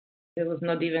there was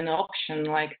not even an option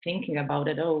like thinking about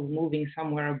it, oh, moving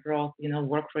somewhere abroad,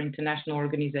 work for international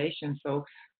organizations. So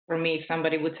for me, if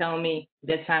somebody would tell me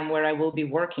that time where I will be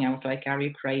working, I was like, are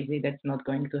you crazy? That's not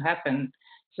going to happen.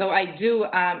 So I do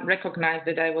recognize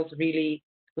that I was really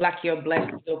lucky or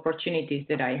blessed with the opportunities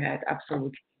that I had,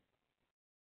 absolutely.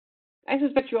 I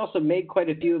suspect you also made quite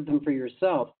a few of them for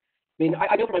yourself. I mean,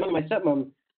 I know for my mom and my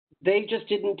stepmom, they just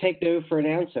didn't take no for an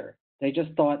answer. They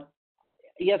just thought,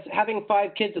 yes, having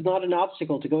 5 kids is not an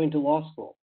obstacle to going to law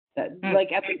school. That,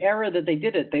 like at the era that they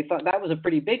did it, they thought that was a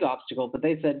pretty big obstacle, but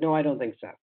they said, no, I don't think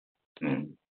so.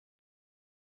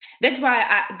 That's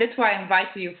why I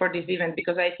invited you for this event,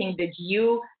 because I think that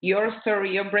your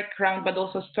story, your background, but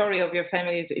also story of your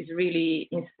family is really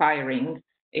inspiring.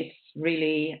 It's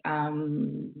really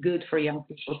good for young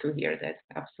people to hear that.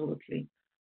 Absolutely.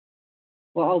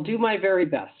 Well, I'll do my very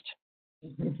best.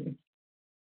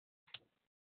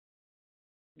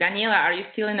 Daniela, are you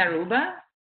still in Aruba?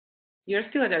 You're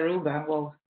still at Aruba.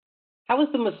 Well, how was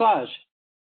the massage?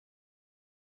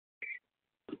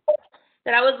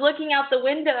 That I was looking out the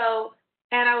window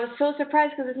and I was so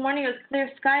surprised because this morning it was clear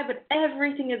sky, but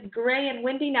everything is gray and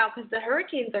windy now because the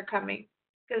hurricanes are coming.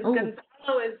 Because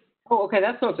Gonzalo is. Oh, okay,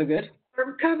 that's not so good.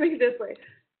 We're coming this way.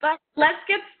 But let's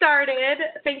get started.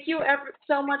 Thank you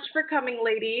so much for coming,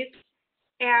 ladies.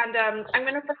 And I'm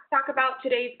going to first talk about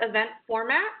today's event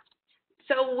format.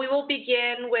 So we will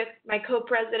begin with my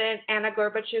co-president, Anna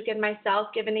Gorbachuk, and myself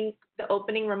giving the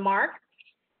opening remarks.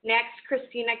 Next,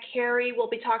 Kristina Carey will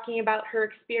be talking about her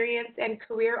experience and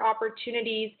career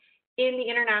opportunities in the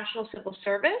International Civil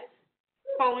Service.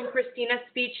 Following Kristina's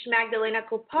speech, Magdalena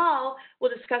Kopal will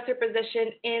discuss her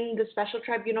position in the Special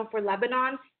Tribunal for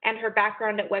Lebanon and her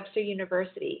background at Webster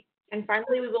University. And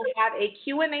finally, we will have a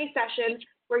Q&A session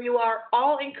where you are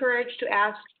all encouraged to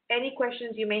ask any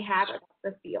questions you may have about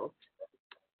the field.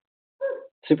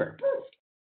 Super.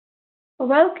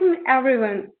 Welcome,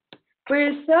 everyone.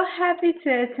 We're so happy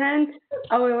to attend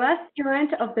our last event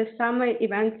of the summer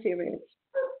event series.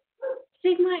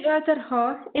 Sigma Iota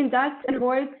Ho inducts and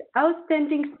awards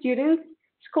outstanding students,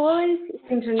 scholars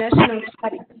in international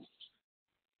studies.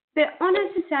 The Honor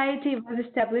Society was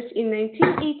established in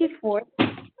 1984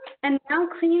 and now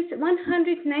clears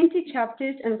 190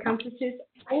 chapters and campuses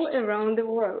all around the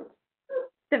world.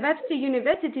 The Webster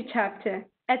University chapter,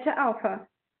 Eta Alpha,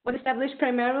 was established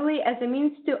primarily as a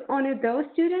means to honor those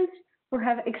students who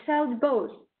have excelled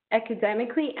both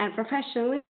academically and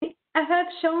professionally and have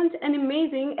shown an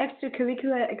amazing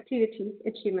extracurricular activities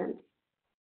achievement.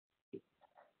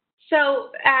 So,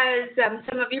 as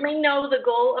some of you may know, the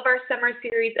goal of our summer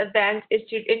series event is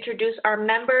to introduce our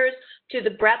members to the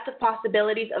breadth of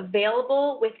possibilities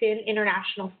available within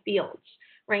international fields,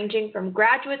 ranging from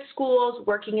graduate schools,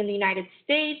 working in the United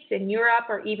States, in Europe,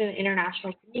 or even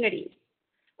international communities.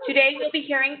 Today, we'll be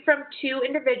hearing from 2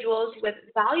 individuals with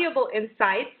valuable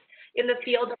insights in the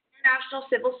field of international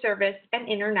civil service and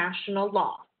international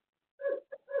law.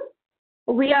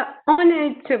 We are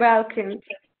honored to welcome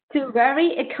 2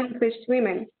 very accomplished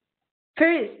women.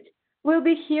 First, we'll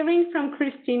be hearing from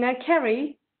Kristina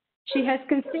Carey. She has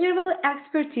considerable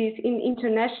expertise in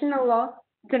international law,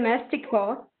 domestic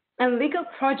law, and legal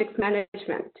project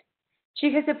management.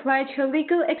 She has applied her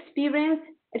legal experience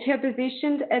at her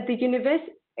position at the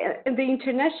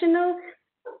International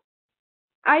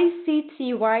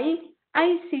ICTY,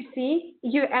 ICC,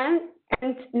 UN,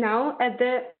 and now at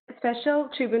the Special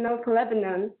Tribunal for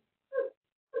Lebanon.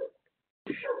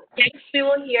 Next, we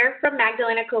will hear from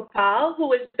Magdalena Kopal,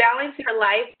 who is balancing her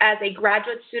life as a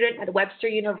graduate student at Webster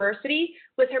University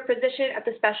with her position at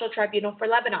the Special Tribunal for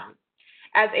Lebanon.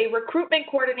 As a recruitment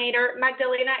coordinator,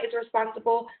 Magdalena is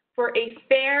responsible for a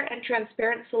fair and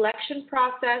transparent selection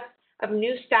process of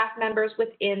new staff members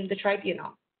within the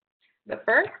tribunal. But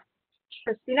first,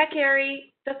 Kristina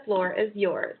Carey, the floor is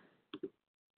yours.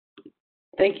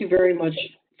 Thank you very much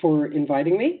for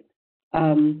inviting me.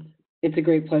 It's a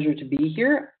great pleasure to be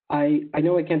here. I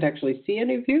know I can't actually see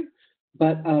any of you,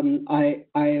 but I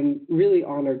am really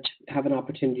honored to have an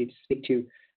opportunity to speak to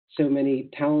so many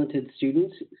talented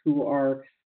students who are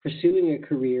pursuing a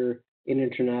career in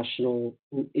international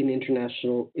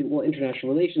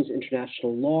relations,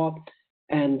 international law,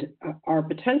 and are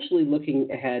potentially looking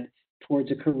ahead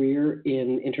towards a career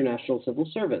in international civil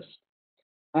service.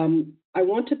 I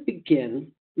want to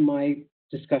begin my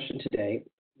discussion today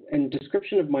and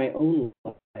description of my own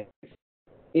life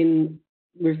in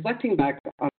reflecting back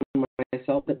on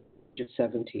myself at the age of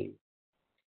 17.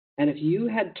 And if you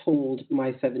had told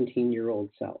my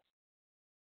 17-year-old self,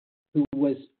 who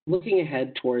was looking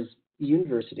ahead towards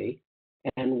university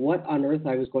and what on earth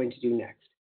I was going to do next,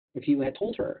 if you had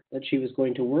told her that she was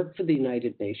going to work for the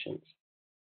United Nations,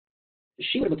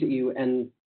 she would have looked at you and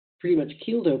pretty much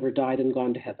keeled over, died, and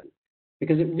gone to heaven,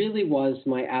 because it really was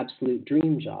my absolute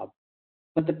dream job.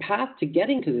 But the path to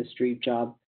getting to this dream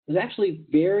job was actually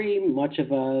very much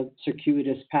of a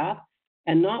circuitous path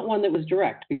and not one that was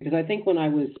direct, because I think when I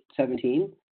was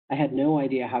 17, I had no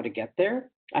idea how to get there.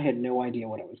 I had no idea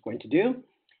what I was going to do.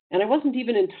 And I wasn't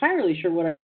even entirely sure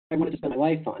what I wanted to spend my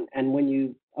life on. And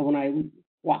when I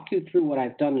walk you through what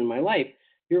I've done in my life,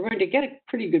 you're going to get a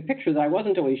pretty good picture that I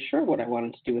wasn't always sure what I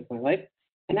wanted to do with my life.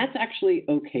 And that's actually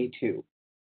okay too.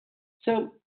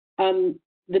 So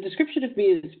the description of me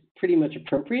is pretty much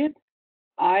appropriate.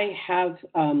 I have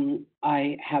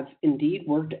indeed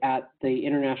worked at the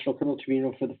International Criminal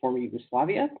Tribunal for the former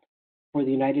Yugoslavia, for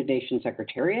the United Nations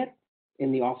Secretariat,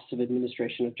 in the Office of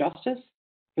Administration of Justice,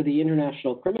 for the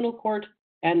International Criminal Court,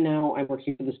 and now I'm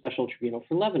working for the Special Tribunal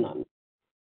for Lebanon.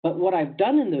 But what I've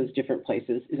done in those different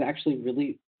places is actually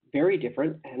really very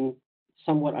different and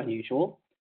somewhat unusual.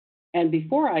 And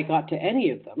before I got to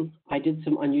any of them, I did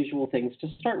some unusual things to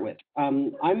start with.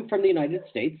 I'm from the United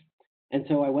States, and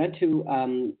so I went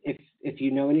to, if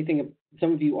you know anything,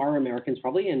 some of you are Americans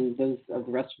probably, and those of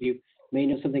the rest of you may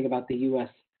know something about the US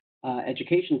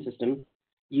education system.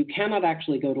 You cannot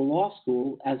actually go to law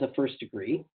school as a first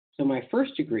degree. So my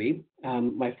first degree,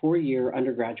 my 4-year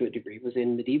undergraduate degree, was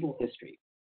in medieval history.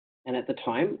 And at the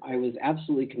time, I was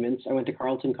absolutely convinced. I went to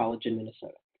Carleton College in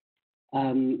Minnesota.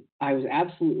 I was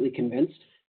absolutely convinced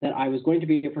that I was going to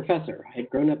be a professor. I had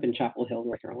grown up in Chapel Hill,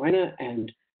 North Carolina,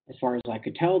 and as far as I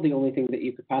could tell, the only thing that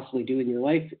you could possibly do in your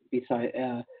life is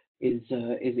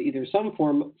either some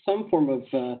form of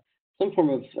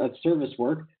service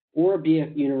work or be a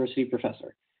university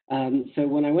professor. So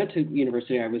when I went to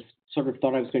university, I was sort of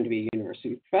thought I was going to be a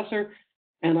university professor,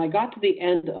 and I got to the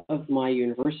end of my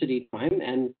university time,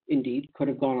 and indeed could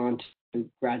have gone on to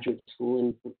graduate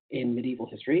school in medieval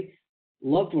history.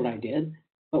 Loved what I did,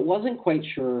 but wasn't quite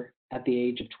sure at the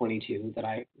age of 22 that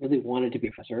I really wanted to be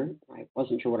a professor. I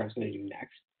wasn't sure what I was going to do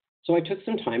next. So I took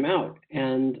some time out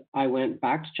and I went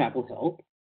back to Chapel Hill,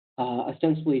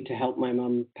 ostensibly to help my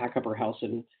mom pack up her house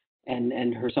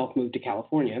and herself move to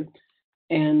California.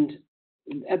 And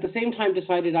at the same time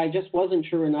decided I just wasn't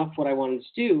sure enough what I wanted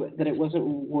to do, that it wasn't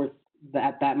worth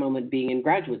at that moment being in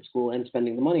graduate school and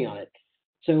spending the money on it.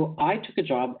 So I took a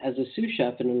job as a sous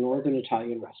chef in a northern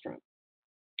Italian restaurant,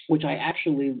 which I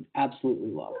actually absolutely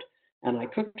loved. And I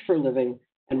cooked for a living,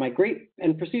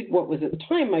 and pursued what was at the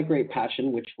time my great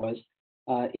passion, which was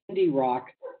indie rock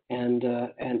and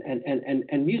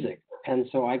music. And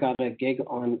so I got a gig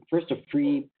on first a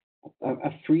free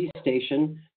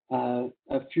station, a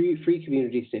free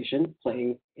community station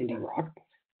playing indie rock,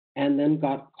 and then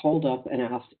got called up and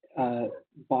asked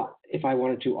if I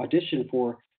wanted to audition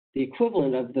for the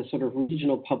equivalent of the sort of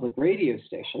regional public radio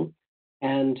station.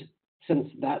 And since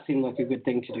that seemed like a good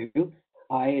thing to do,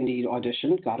 I indeed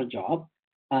auditioned, got a job,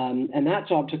 and that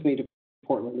job took me to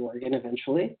Portland, Oregon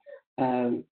eventually,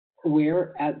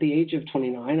 where at the age of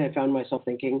 29, I found myself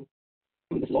thinking,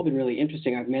 this has all been really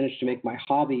interesting. I've managed to make my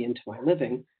hobby into my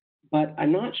living, but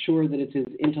I'm not sure that it's as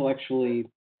intellectually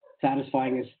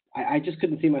satisfying as I just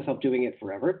couldn't see myself doing it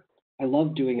forever. I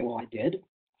loved doing it while I did.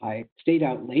 I stayed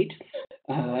out late,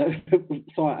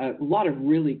 saw a lot of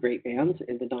really great bands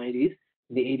in the 90s,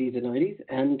 the 80s and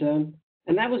 90s,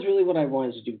 and that was really what I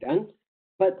wanted to do then.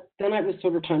 But then it was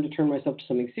sort of time to turn myself to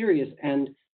something serious, and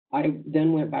I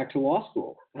then went back to law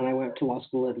school, and I went to law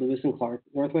school at Lewis and Clark,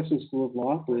 Northwestern School of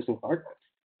Law, Lewis and Clark,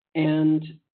 and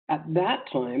at that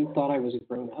time thought I was a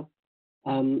grown-up,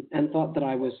 and thought that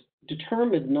I was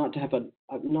determined not to have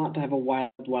a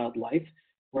wild life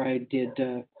where I did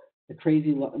the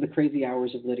crazy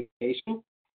hours of litigation.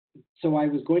 So I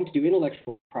was going to do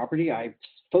intellectual property. I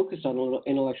focused on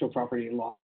intellectual property in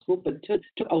law school, but took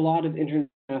a lot of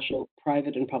international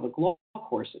private and public law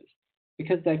courses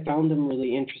because I found them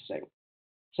really interesting.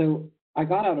 So I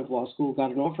got out of law school,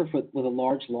 got an offer with a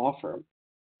large law firm,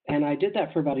 and I did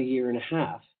that for about a year and a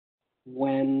half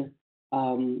when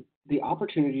the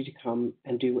opportunity to come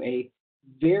and do a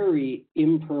very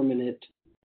impermanent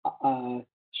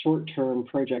short-term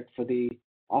project for the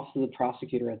Office of the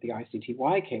Prosecutor at the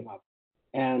ICTY came up.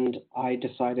 And I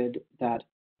decided that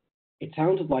it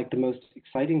sounded like the most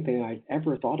exciting thing I'd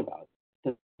ever thought about,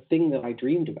 the thing that I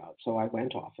dreamed about. So I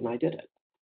went off and I did it.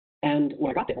 And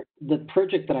when I got there, the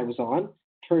project that I was on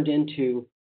turned into,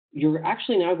 you're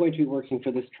actually now going to be working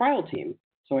for this trial team.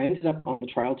 So I ended up on the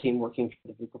trial team working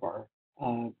for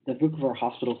the Vukovar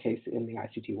hospital case in the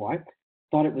ICTY.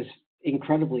 Thought it was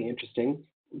incredibly interesting.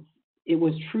 It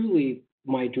was truly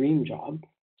my dream job.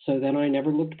 So then I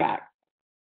never looked back.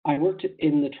 I worked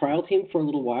in the trial team for a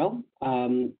little while.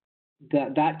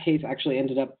 That case actually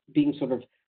ended up being sort of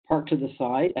parked to the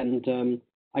side, and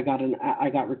I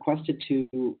got requested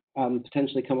to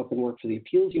potentially come up and work for the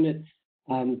appeals unit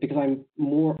because I'm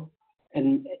more,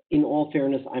 and in all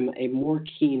fairness, I'm a more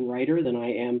keen writer than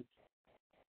I am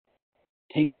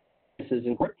taking cases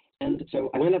in court. And so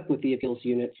I went up with the appeals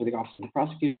unit for the Office of the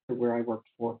Prosecutor, where I worked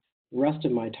for the rest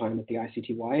of my time at the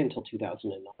ICTY until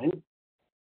 2009.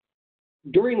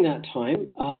 During that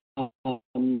time,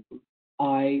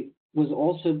 I was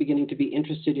also beginning to be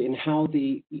interested in how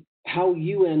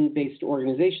UN-based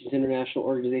organizations, international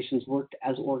organizations, worked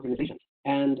as organizations.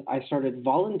 And I started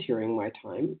volunteering my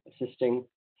time assisting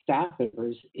staff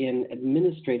members in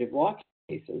administrative law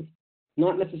cases,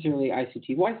 not necessarily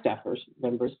ICTY staff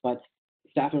members, but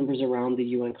staff members around the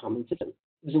UN Common System.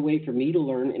 It was a way for me to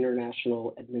learn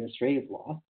international administrative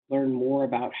law, learn more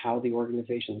about how the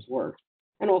organizations worked,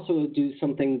 and also do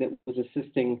something that was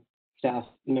assisting staff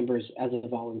members as a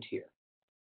volunteer.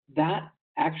 That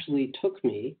actually took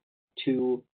me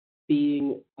to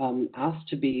being asked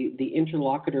to be the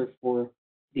interlocutor for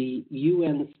the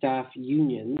UN staff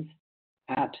unions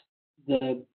at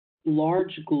the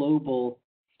large global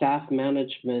staff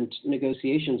management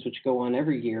negotiations, which go on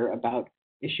every year about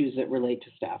issues that relate to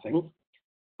staffing.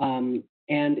 And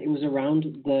it was around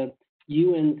the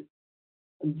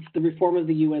reform of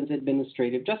the UN's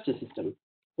administrative justice system.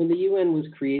 When the UN was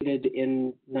created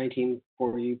in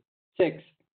 1946,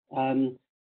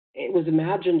 it was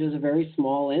imagined as a very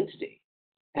small entity.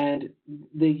 And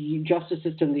the justice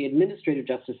system, the administrative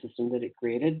justice system that it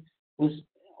created, was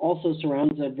also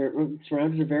surrounded a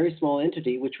very small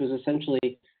entity, which was essentially,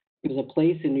 it was a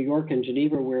place in New York and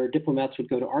Geneva where diplomats would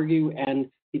go to argue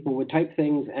and people would type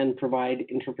things and provide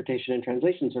interpretation and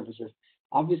translation services.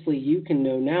 Obviously, you can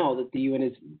know now that the UN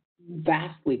is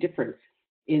vastly different.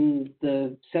 In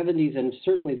the 70s and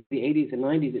certainly the 80s and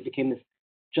 90s, it became this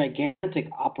gigantic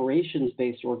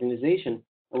operations-based organization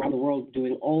around the world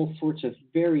doing all sorts of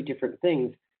very different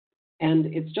things. And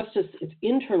its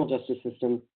internal justice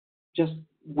system just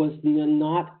was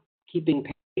not keeping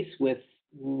pace with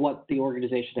what the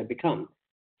organization had become.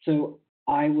 So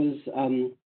I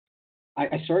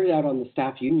started out on the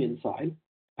staff union side.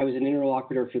 I was an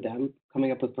interlocutor for them,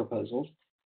 coming up with proposals.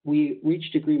 We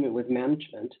reached agreement with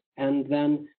management, and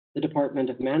then the Department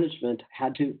of Management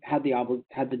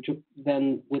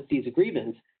then with these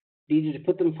agreements needed to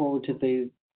put them forward to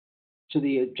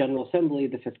the General Assembly,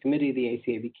 the Fifth Committee, the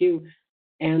ACABQ,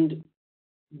 and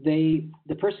the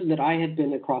person that I had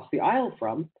been across the aisle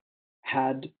from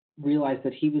had realized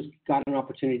that he got an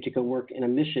opportunity to go work in a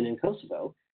mission in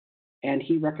Kosovo, and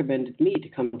he recommended me to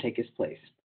come take his place.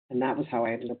 And that was how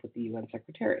I ended up with the UN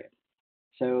Secretariat.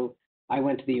 So I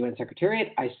went to the UN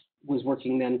Secretariat. I was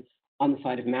working then on the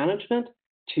side of management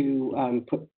to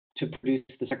produce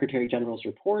the Secretary General's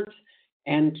reports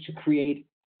and to create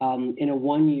in a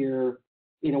one-year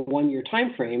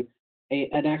time frame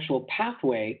an actual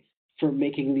pathway for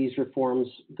making these reforms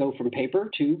go from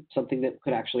paper to something that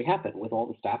could actually happen with all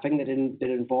the staffing that it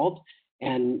involved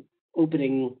and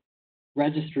opening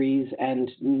registries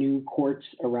and new courts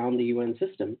around the UN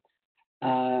system.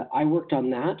 I worked on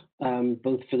that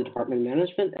both for the Department of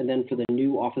Management and then for the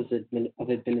new Office of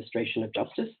Administration of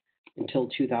Justice until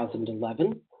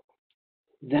 2011.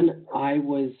 Then I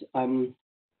was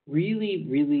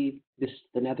really missed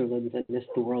the Netherlands and missed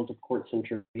the world of courts and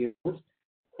tribunals.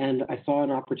 And I saw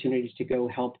an opportunity to go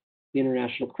help the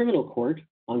International Criminal Court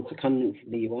on secondment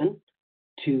from the UN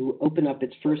to open up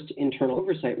its first internal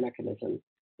oversight mechanism.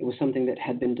 It was something that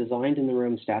had been designed in the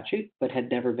Rome Statute, but had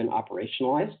never been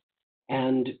operationalized.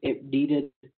 And it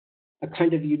needed a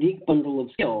kind of unique bundle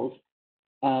of skills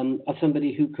of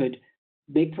somebody who could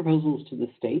make proposals to the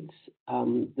states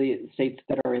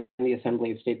that are in the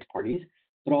Assembly of States Parties,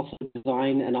 but also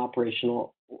design an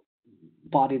operational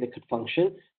body that could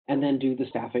function and then do the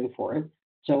staffing for it.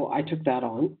 So I took that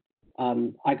on.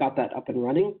 I got that up and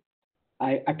running.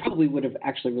 I probably would have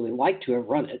actually really liked to have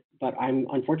run it, but I'm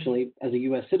unfortunately, as a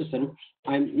U.S. citizen,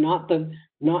 I'm not a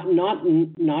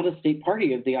state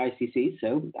party of the ICC,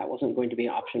 so that wasn't going to be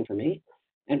an option for me.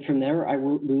 And from there, I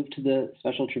moved to the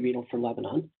Special Tribunal for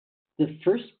Lebanon. The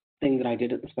first thing that I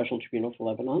did at the Special Tribunal for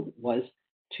Lebanon was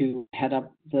to head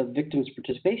up the Victims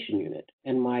Participation Unit,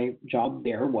 and my job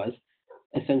there was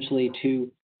essentially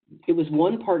it was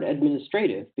one part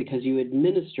administrative because you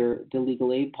administer the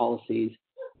legal aid policies,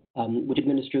 which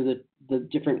administer the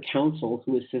different counsel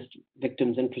who assist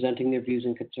victims in presenting their views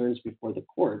and concerns before the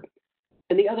court.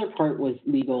 And the other part was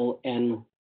legal and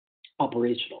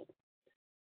operational.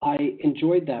 I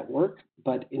enjoyed that work,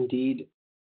 but indeed,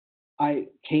 I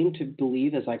came to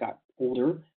believe as I got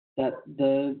older that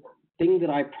the thing that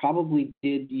I probably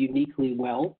did uniquely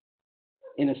well,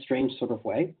 in a strange sort of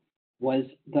way, was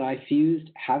that I fused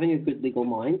having a good legal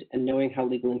mind and knowing how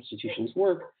legal institutions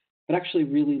work, but actually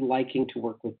really liking to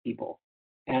work with people.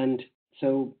 And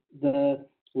so the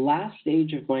last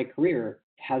stage of my career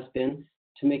has been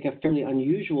to make a fairly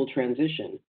unusual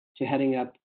transition to heading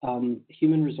up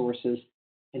human resources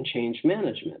and change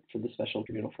management for the Special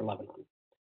Tribunal for Lebanon.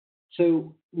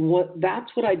 So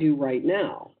that's what I do right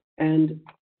now. And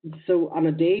so on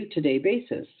a day-to-day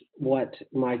basis, what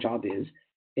my job is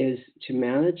to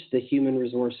manage the human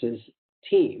resources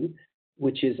team,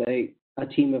 which is a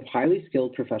team of highly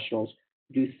skilled professionals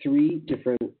who do 3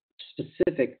 different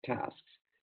specific tasks.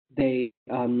 They're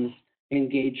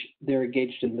engaged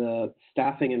in the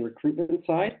staffing and recruitment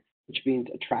side, which means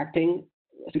attracting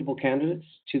suitable candidates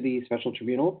to the Special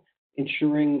Tribunal,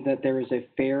 ensuring that there is a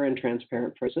fair and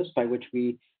transparent process by which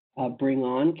we bring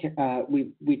on,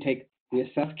 we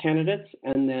assess candidates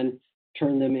and then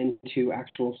turn them into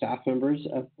actual staff members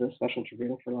of the Special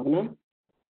Tribunal for Lebanon.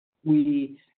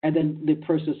 And then the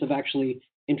process of actually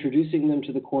introducing them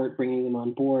to the court, bringing them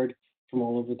on board from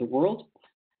all over the world.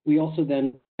 We also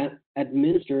then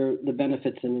administer the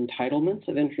benefits and entitlements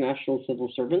of international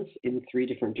civil servants in 3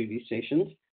 different duty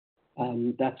stations.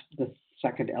 That's the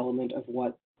second element of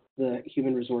what the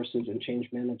Human Resources and Change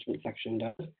Management section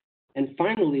does. And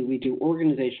finally, we do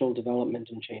organizational development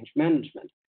and change management.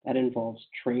 That involves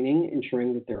training,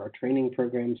 ensuring that there are training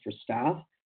programs for staff,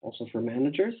 also for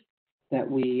managers, that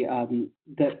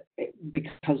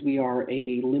because we are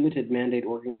a limited mandate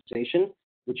organization,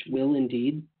 which will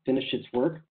indeed finish its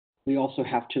work, we also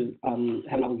have to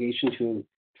have an obligation to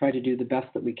try to do the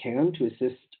best that we can to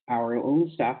assist our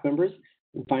own staff members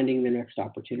in finding their next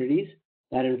opportunities.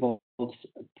 That involves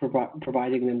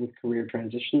providing them with career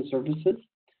transition services.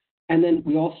 And then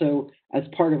we also, as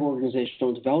part of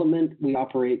organizational development, we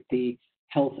operate the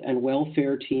health and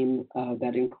welfare team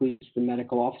that includes the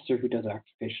medical officer who does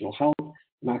occupational health,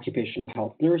 an occupational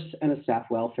health nurse, and a staff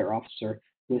welfare officer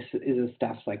who is a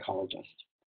staff psychologist.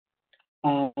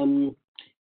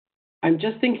 I'm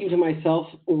just thinking to myself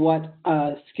what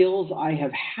skills I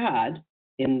have had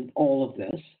in all of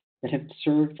this that have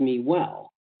served me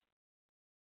well.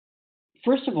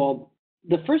 First of all,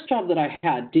 the first job that I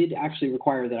had did actually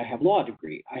require that I have a law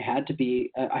degree. I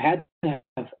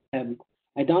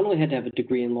not only had to have a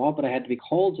degree in law, but I had to be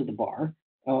called to the bar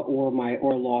or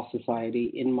a law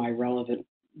society in my relevant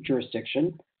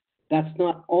jurisdiction. That's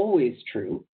not always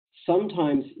true.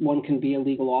 Sometimes one can be a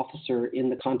legal officer in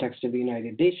the context of the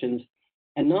United Nations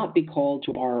and not be called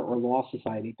to a bar or law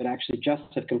society, but actually just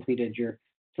have completed your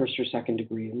first or second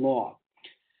degree in law.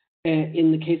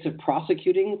 In the case of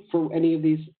prosecuting for any of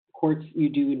these courts, you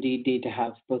do indeed need to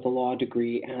have both a law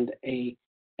degree and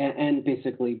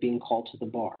basically being called to the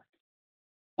bar.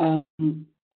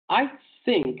 I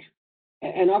think,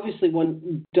 and obviously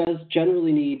one does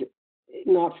generally need,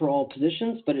 not for all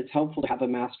positions, but it's helpful to have a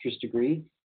master's degree.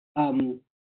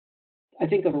 I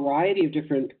think a variety of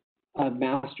different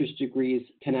master's degrees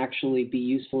can actually be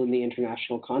useful in the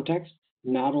international context,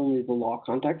 not only the law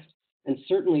context. And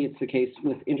certainly it's the case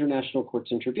with international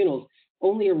courts and tribunals.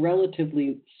 Only a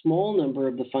relatively small number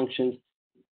of the functions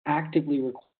actively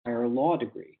require a law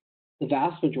degree. The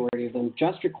vast majority of them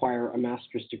just require a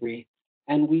master's degree.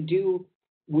 And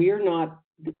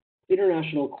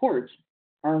international courts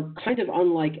are kind of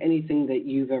unlike anything that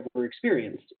you've ever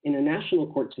experienced. In a national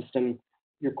court system,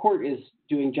 your court is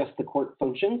doing just the court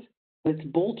functions, but it's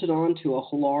bolted onto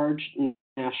a large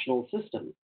national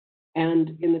system.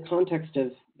 And in the context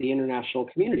of the international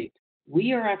community,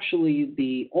 we are actually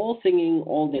the all singing,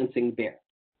 all dancing bear.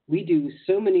 We do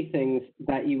so many things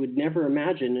that you would never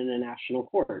imagine in a national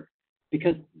court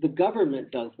because the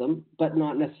government does them, but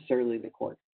not necessarily the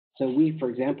court. So we, for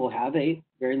example, have a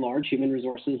very large human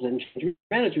resources and change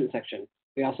management section.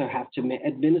 We also have to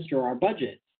administer our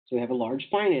budget. So we have a large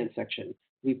finance section.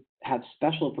 We have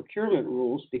special procurement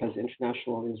rules because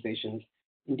international organizations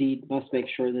indeed must make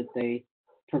sure that they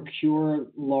procure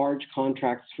large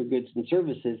contracts for goods and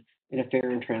services in a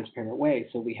fair and transparent way.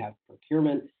 So we have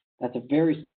procurement. That's a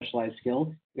very specialized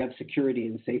skill. We have security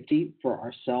and safety for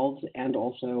ourselves, and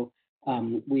also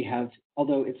we have,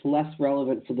 although it's less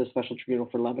relevant for the Special Tribunal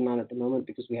for Lebanon at the moment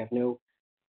because we have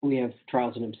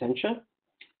trials in absentia.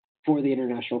 For the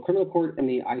International Criminal Court and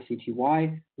the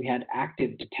ICTY, we had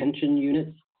active detention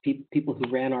units, people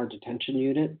who ran our detention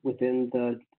unit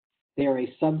they are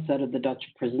a subset of the Dutch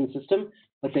prison system,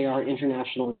 but they are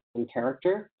international in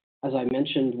character. As I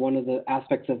mentioned, one of the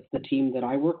aspects of the team that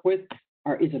I work with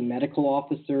is a medical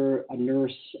officer, a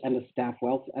nurse, and a staff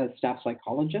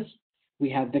psychologist. We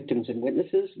have victims and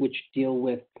witnesses, which deal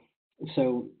with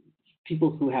So people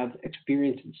who have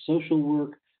experience in social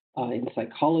work, in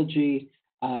psychology,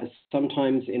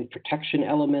 sometimes in protection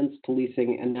elements,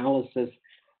 policing, analysis,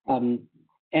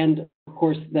 and of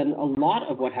course, then a lot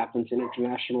of what happens in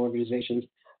international organizations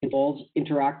involves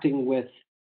interacting with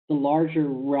the larger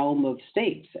realm of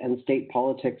states and state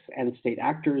politics and state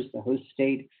actors, the host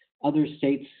state, other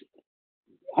states.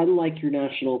 Unlike your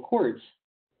national courts,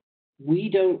 we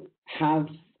don't have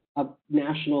a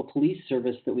national police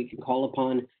service that we can call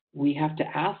upon. We have to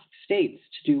ask states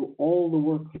to do all the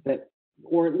work that,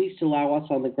 or at least allow us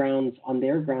on the grounds, on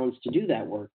their grounds, to do that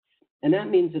work. And that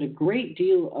means that a great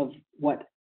deal of what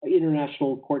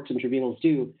international courts and tribunals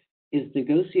do is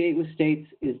negotiate with states,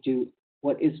 is do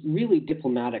what is really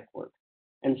diplomatic work.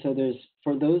 And so there's,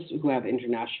 for those who have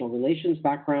international relations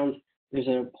backgrounds, there's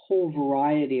a whole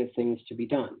variety of things to be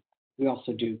done. We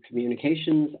also do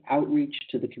communications, outreach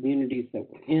to the communities that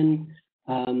we're in,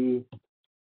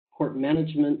 court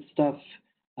management stuff,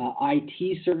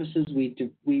 IT services. We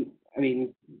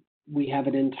have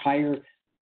an entire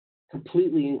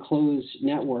completely enclosed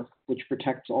network which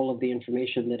protects all of the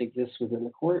information that exists within the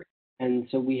court. And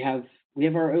so we have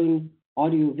our own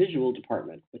audio-visual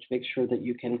department, which makes sure that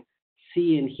you can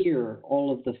see and hear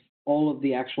all of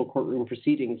the actual courtroom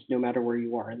proceedings, no matter where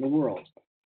you are in the world.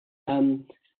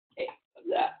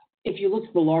 If you look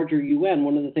at the larger UN,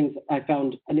 one of the things I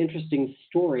found an interesting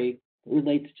story that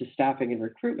relates to staffing and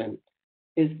recruitment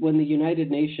is when the United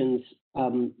Nations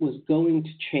was going to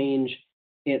change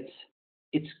its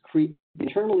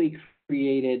internally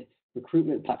created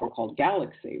recruitment platform called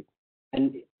Galaxy,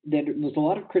 and there was a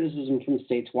lot of criticism from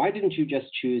states. Why didn't you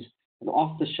just choose an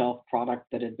off-the-shelf product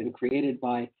that had been created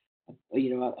by,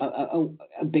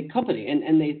 a big company?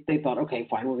 And they thought, okay,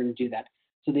 fine, we're going to do that.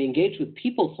 So they engaged with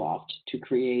PeopleSoft to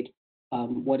create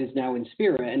what is now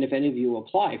Inspira. And if any of you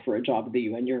apply for a job at the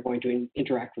UN, you're going to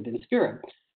interact with Inspira.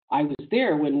 I was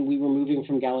there when we were moving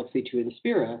from Galaxy to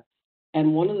Inspira.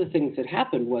 And one of the things that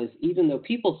happened was, even though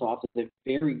PeopleSoft is a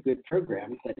very good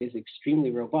program that is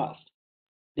extremely robust,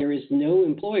 there is no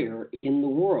employer in the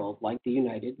world like the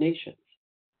United Nations.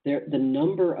 The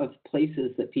number of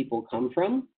places that people come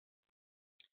from,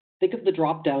 think of the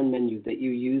drop-down menu that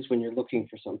you use when you're looking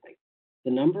for something.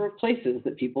 The number of places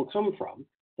that people come from,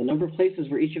 the number of places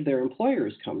where each of their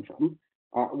employers come from,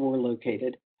 were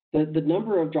located, the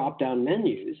number of drop-down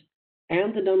menus,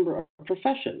 and the number of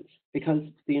professions, because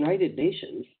the United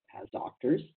Nations has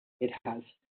doctors, it has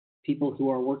people who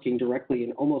are working directly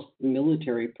in almost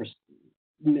military,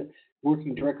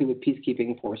 working directly with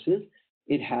peacekeeping forces.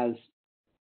 It has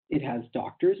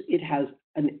doctors. It has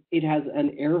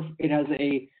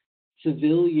a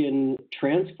civilian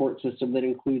transport system that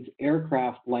includes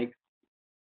aircraft like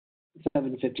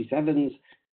 757s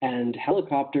and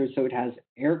helicopters. So it has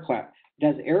aircraft. It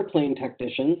has airplane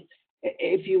technicians.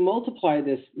 If you multiply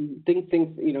this, think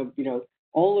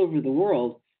all over the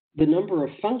world, the number of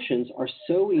functions are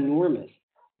so enormous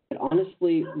that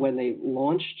honestly, when they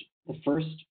launched the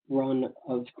first run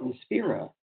of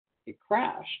Inspira, it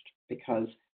crashed because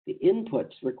the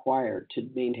inputs required to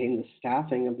maintain the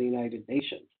staffing of the United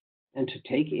Nations and to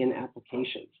take in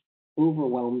applications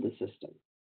overwhelmed the system.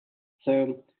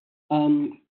 So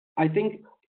I think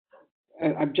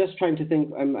I'm just trying to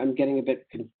think. I'm getting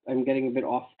a bit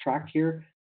off track here,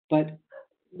 but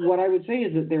what I would say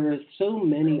is that there are so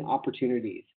many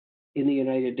opportunities in the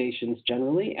United Nations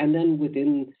generally, and then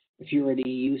within, if you're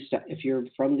if you're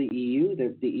from the EU,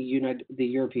 the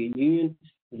European Union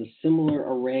has a similar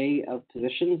array of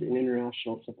positions in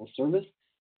international civil service,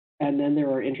 and then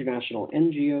there are international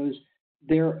NGOs.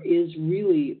 There is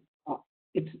really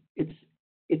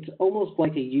it's almost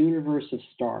like a universe of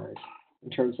stars in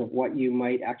terms of what you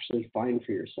might actually find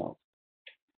for yourself.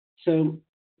 So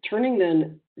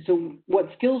so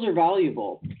what skills are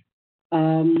valuable?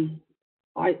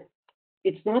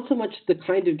 It's not so much the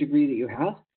kind of degree that you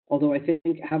have, although I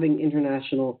think having an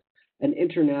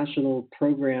international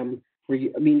program where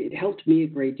it helped me a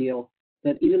great deal,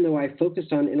 that even though I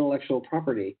focused on intellectual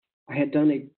property, I had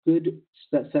done a good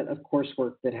set of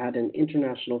coursework that had an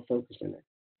international focus in it.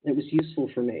 It was useful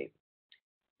for me.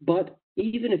 But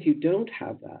even if you don't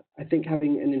have that, I think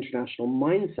having an international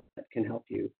mindset can help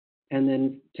you. And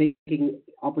then taking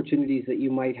opportunities that you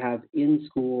might have in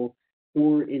school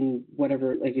or in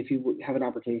whatever, like if you have an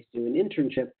opportunity to do an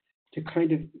internship, to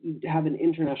kind of have an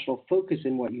international focus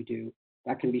in what you do,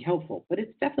 that can be helpful. But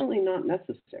it's definitely not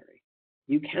necessary.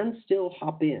 You can still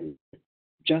hop in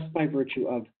just by virtue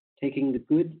of taking the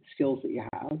good skills that you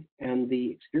have and the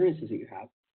experiences that you have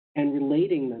and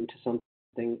relating them to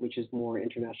something which is more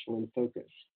international in focus.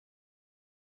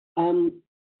 On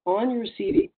your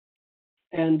CV,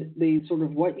 and the sort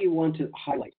of what you want to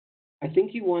highlight. I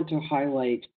think you want to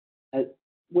highlight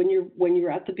when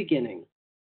you're at the beginning.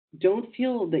 Don't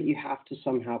feel that you have to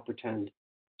somehow pretend that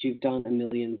you've done a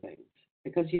million things,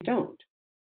 because you don't.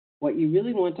 What you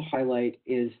really want to highlight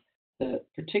is the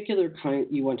particular kind.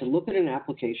 You want to look at an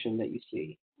application that you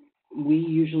see. We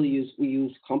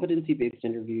use competency-based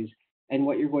interviews, and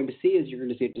what you're going to see is you're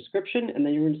going to see a description, and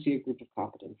then you're going to see a group of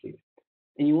competencies.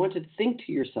 And you want to think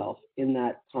to yourself in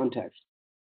that context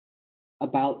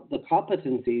about the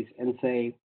competencies and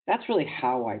say, that's really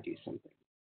how I do something.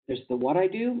 There's the what I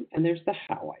do, and there's the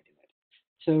how I do it.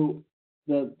 So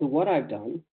the what I've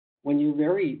done, when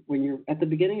you're at the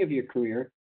beginning of your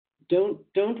career,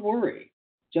 don't worry.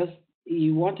 Just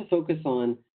you want to focus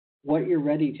on what you're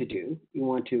ready to do. You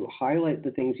want to highlight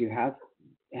the things you have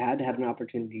had an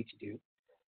opportunity to do,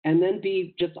 and then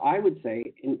be just, I would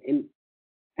say,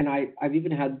 and I've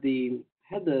even had the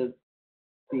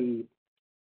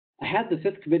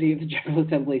Fifth Committee of the General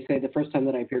Assembly say the first time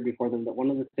that I appeared before them that one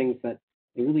of the things that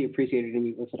they really appreciated in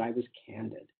me was that I was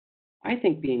candid. I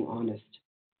think being honest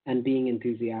and being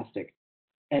enthusiastic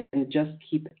and just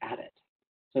keep at it.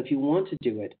 So if you want to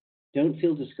do it, don't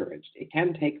feel discouraged. It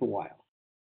can take a while.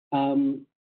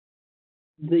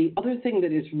 The other thing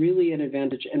that is really an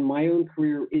advantage, and my own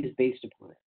career is based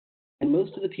upon it, and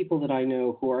most of the people that I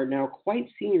know who are now quite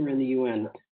senior in the UN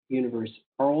universe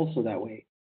are also that way.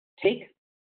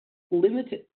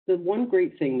 The one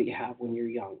great thing that you have when you're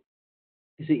young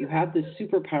is that you have this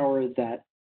superpower that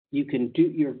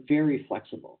you're very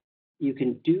flexible. You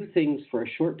can do things for a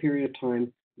short period of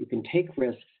time. You can take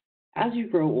risks. As you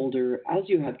grow older, as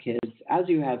you have kids, as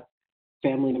you have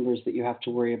family members that you have to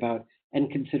worry about and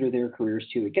consider their careers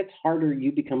too, it gets harder,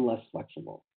 you become less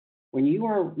flexible. When you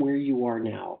are where you are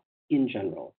now, in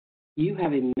general, you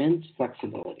have immense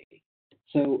flexibility.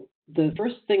 So the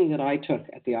first thing that I took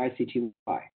at the ICTY,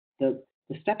 the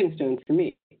stepping stone for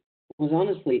me, was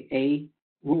honestly a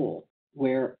role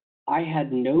where I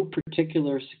had no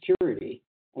particular security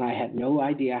and I had no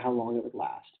idea how long it would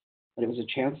last, but it was a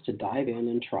chance to dive in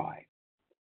and try.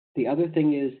 The other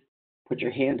thing is put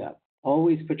your hand up.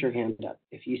 Always put your hand up.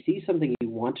 If you see something you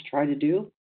want to try to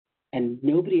do and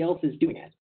nobody else is doing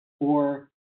it, or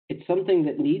it's something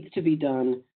that needs to be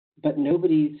done, but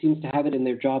nobody seems to have it in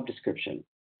their job description,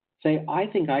 say, I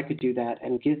think I could do that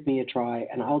and give me a try,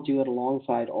 and I'll do it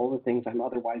alongside all the things I'm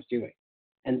otherwise doing.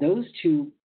 And those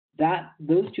two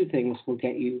things will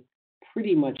get you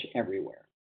pretty much everywhere.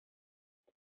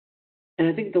 And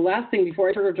I think the last thing, before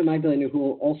I turn over to Magdalena, who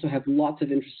will also have lots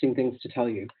of interesting things to tell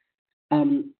you,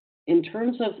 in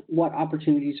terms of what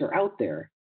opportunities are out there,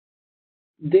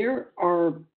 there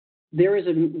is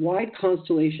a wide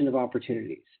constellation of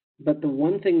opportunities. But the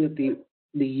one thing that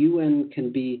the UN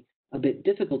can be a bit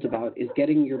difficult about is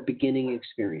getting your beginning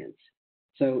experience.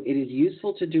 So it is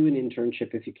useful to do an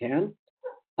internship if you can.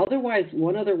 Otherwise,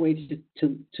 one other way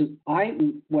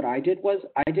what I did was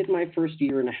I did my first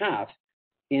year and a half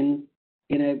in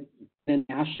a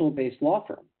national-based law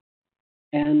firm.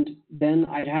 And then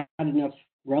I'd had enough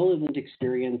relevant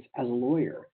experience as a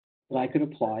lawyer that I could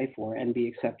apply for and be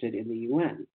accepted in the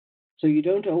UN. So you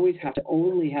don't always have to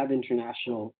only have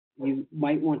international. You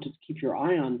might want to keep your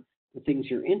eye on the things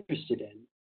you're interested in,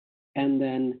 and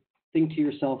then think to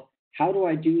yourself, how do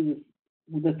I do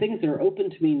the things that are open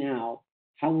to me now?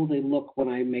 How will they look when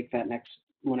I make that next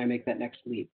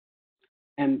leap?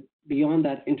 And beyond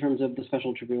that, in terms of the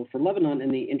Special Tribunal for Lebanon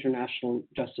and the international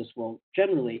justice world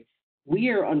generally, we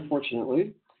are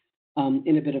unfortunately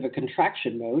in a bit of a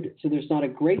contraction mode. So there's not a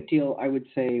great deal, I would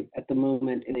say, at the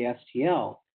moment in the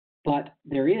STL, but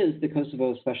there is the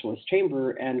Kosovo Specialist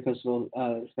Chamber and Kosovo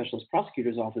Specialist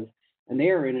Prosecutor's Office, and they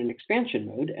are in an expansion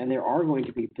mode, and there are going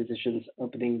to be positions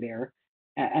opening there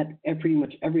at pretty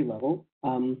much every level.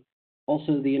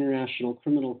 Also, the International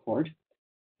Criminal Court.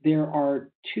 There are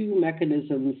two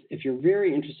mechanisms, if you're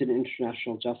very interested in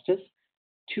international justice.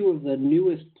 Two of the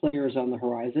newest players on the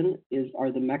horizon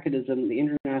are the mechanism, the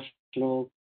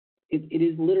international, it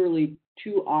is literally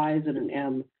two I's and an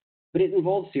M, but it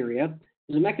involves Syria.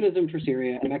 There's a mechanism for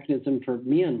Syria and a mechanism for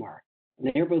Myanmar,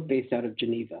 and they're both based out of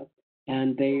Geneva.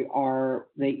 And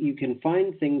you can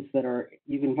find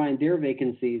their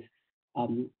vacancies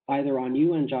either on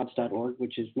unjobs.org,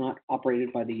 which is not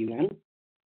operated by the UN,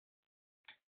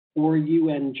 or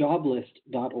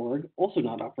unjoblist.org, also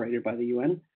not operated by the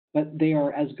UN, but they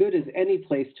are as good as any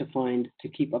place to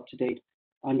keep up to date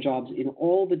on jobs in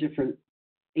all the different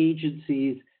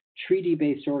agencies,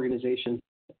 treaty-based organizations,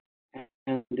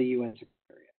 and the UN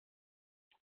Secretariat.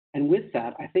 And with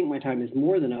that, I think my time is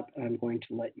more than up, and I'm going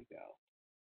to let you go.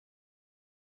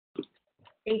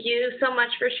 Thank you so much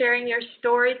for sharing your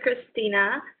story,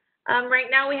 Kristina. Right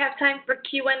now we have time for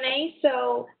Q&A,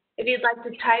 so if you'd like to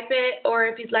type it or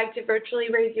if you'd like to virtually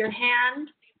raise your hand,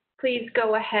 please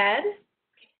go ahead.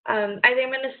 I think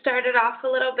I'm going to start it off a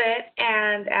little bit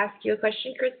and ask you a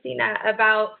question, Kristina,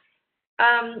 about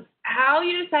how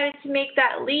you decided to make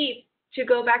that leap to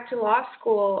go back to law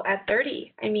school at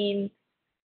 30. I mean,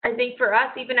 I think for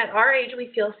us, even at our age,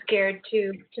 we feel scared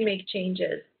to make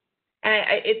changes. And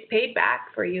it's paid back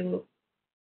for you.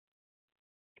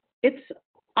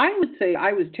 I would say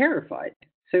I was terrified.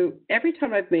 So every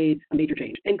time I've made a major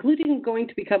change, including going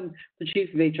to become the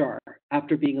chief of HR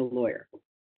after being a lawyer,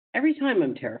 every time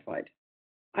I'm terrified.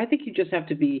 I think you just have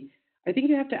to I think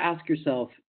you have to ask yourself,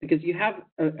 because you have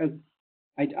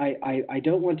I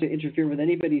don't want to interfere with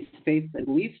anybody's faith and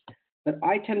beliefs, but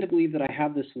I tend to believe that I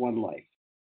have this one life.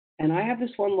 And I have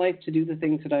this one life to do the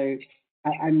things that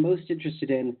I'm most interested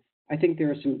in. I think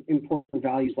there are some important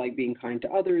values like being kind to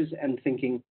others and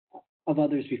thinking of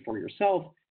others before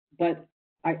yourself. But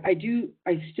I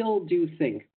still do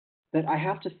think that I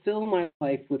have to fill my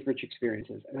life with rich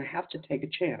experiences and I have to take a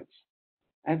chance.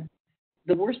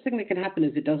 The worst thing that can happen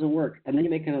is it doesn't work and then you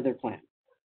make another plan.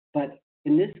 But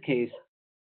in this case,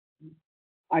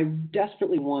 I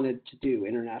desperately wanted to do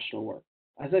international work.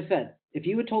 As I said, if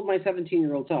you had told my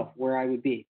 17-year-old self where I would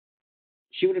be,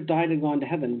 she would have died and gone to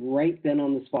heaven right then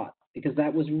on the spot, because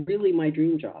that was really my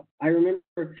dream job. I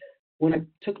remember when I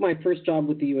took my first job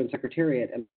with the UN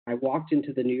Secretariat and I walked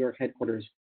into the New York headquarters,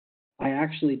 I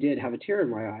actually did have a tear in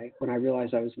my eye when I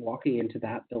realized I was walking into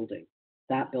that building.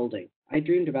 That building. I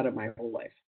dreamed about it my whole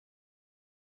life.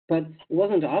 But it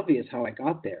wasn't obvious how I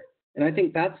got there. And I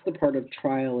think that's the part of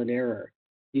trial and error.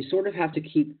 You sort of have to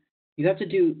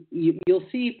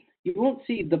you won't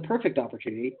see the perfect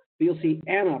opportunity, but you'll see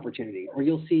an opportunity, or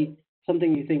you'll see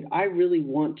something you think, I really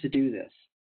want to do this.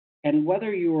 And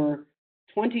whether you're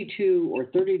 22 or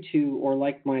 32, or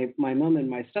like my mom and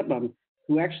my stepmom,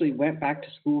 who actually went back to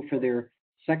school for their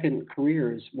second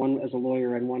careers, one as a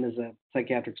lawyer and one as a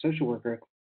psychiatric social worker,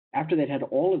 after they'd had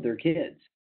all of their kids,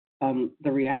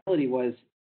 the reality was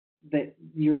that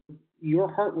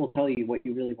your heart will tell you what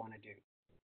you really want to do.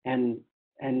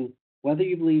 And whether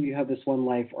you believe you have this one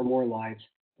life or more lives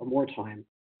or more time,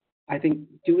 I think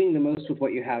doing the most with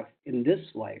what you have in this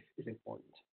life is important.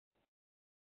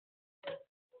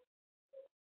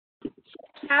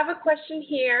 I have a question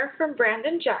here from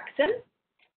Brandon Jackson.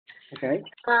 Okay.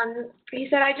 He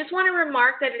said, I just want to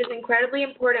remark that it is incredibly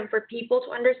important for people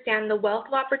to understand the wealth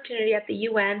of opportunity at the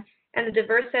UN and the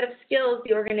diverse set of skills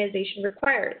the organization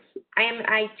requires. I am an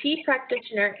IT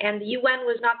practitioner, and the UN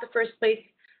was not the first place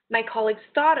my colleagues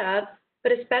thought of,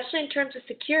 but especially in terms of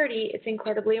security, it's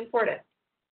incredibly important.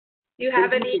 Do you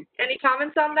have any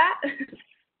comments on that?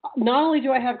 Not only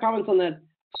do I have comments on that,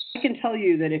 I can tell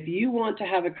you that if you want to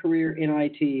have a career in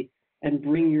IT and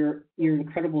bring your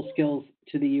incredible skills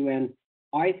to the UN,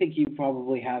 I think you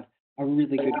probably have a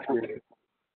really good career.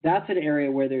 That's an area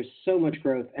where there's so much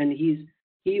growth, and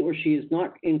he or she is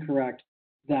not incorrect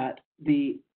that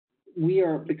we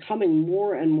are becoming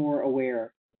more and more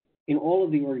aware in all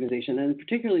of the organization, and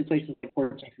particularly places like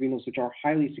courts and tribunals, which are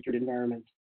highly secured environments.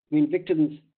 I mean,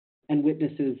 victims and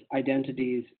witnesses'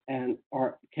 identities can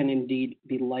indeed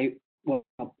be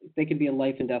they can be a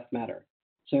life and death matter.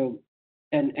 So,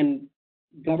 and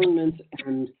governments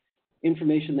and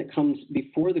information that comes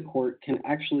before the court can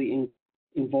actually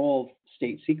involve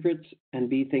state secrets and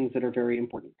be things that are very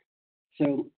important.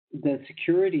 So the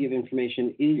security of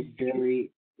information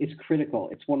is critical.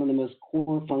 It's one of the most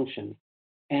core functions.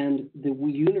 And the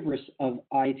universe of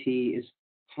IT is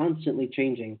constantly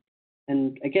changing.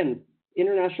 And again,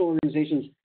 international organizations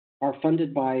are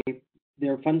funded by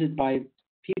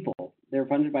people. They're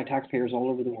funded by taxpayers all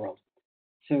over the world.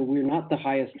 So we're not the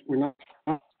highest to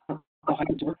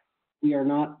work. We are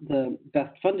not the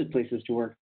best funded places to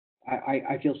work.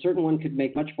 I feel certain one could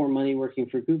make much more money working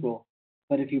for Google,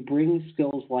 but if you bring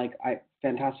skills like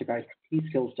fantastic IT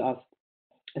skills to us,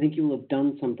 I think you will have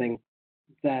done something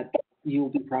that you'll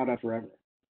be proud of forever.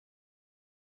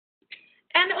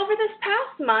 And over this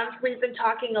past month, we've been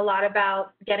talking a lot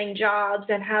about getting jobs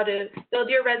and how to build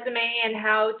your resume and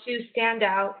how to stand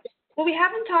out. But we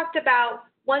haven't talked about,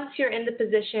 once you're in the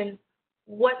position,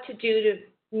 what to do to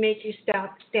make you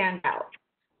stand out.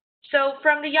 So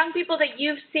from the young people that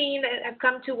you've seen that have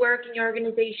come to work in your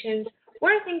organizations,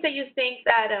 what are things that you think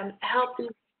that help these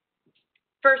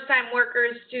first-time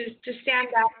workers to stand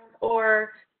out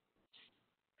or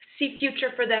see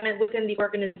future for them within the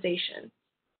organization?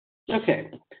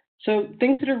 Okay, so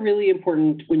things that are really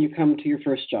important when you come to your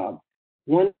first job.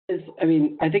 One is,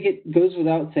 I think it goes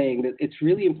without saying that it's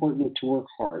really important to work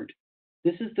hard.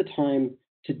 this is the time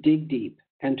to dig deep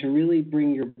and to really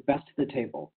bring your best to the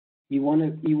table. You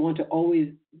want to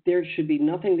always, there should be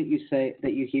nothing that you say,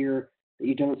 that you hear, that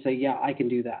you don't say, yeah, I can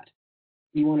do that.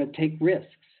 You want to take risks.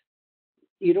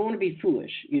 You don't want to be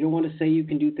foolish. You don't want to say you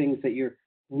can do things that you're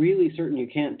really certain you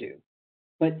can't do.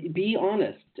 But be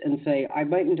honest and say, I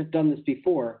mightn't have done this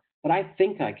before, but I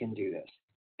think I can do this.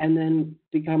 And then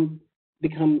become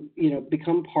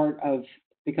part of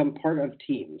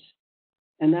teams.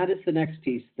 And that is the next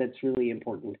piece that's really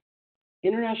important.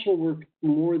 International work,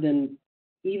 more than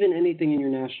even anything in your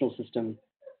national system,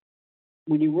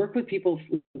 when you work with people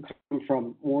who come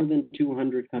from more than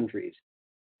 200 countries,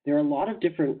 there are a lot of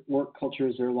different work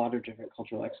cultures, there are a lot of different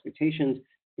cultural expectations.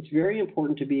 It's very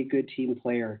important to be a good team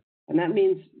player. And that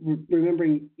means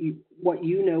remembering what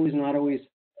you know is not always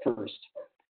first,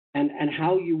 and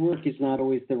how you work is not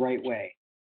always the right way.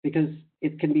 Because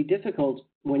it can be difficult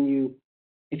when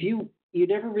if you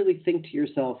never really think to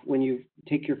yourself when you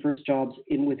take your first jobs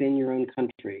within your own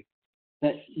country,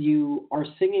 that you are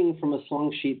singing from a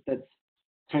song sheet that's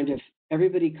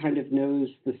everybody kind of knows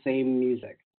the same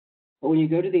music. But when you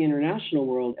go to the international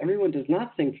world, everyone does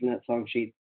not sing from that song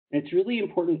sheet. And it's really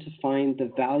important to find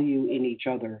the value in each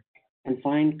other and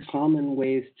find common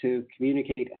ways to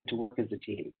communicate and to work as a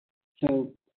team.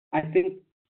 So I think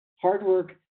hard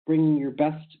work, bringing your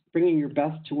best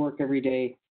to work every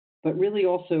day, but really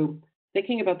also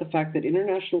thinking about the fact that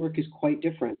international work is quite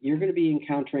different. You're going to be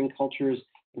encountering cultures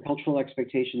and cultural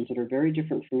expectations that are very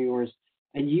different from yours,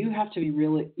 and you have to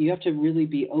really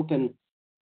be open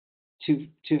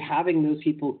to having those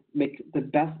people make the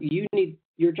best.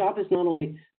 Your job is not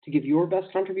only to give your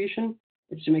best contribution,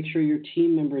 it's to make sure your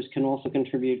team members can also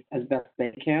contribute as best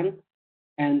they can.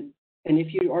 And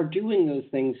if you are doing those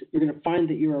things, you're going to find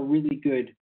that you're a really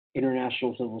good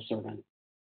international civil servant.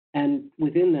 And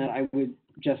within that, I would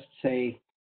just say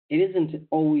it isn't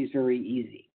always very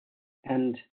easy.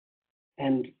 And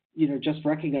just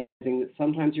recognizing that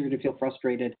sometimes you're going to feel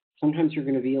frustrated, sometimes you're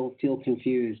going to feel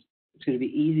confused. It's going to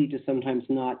be easy to sometimes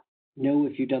not know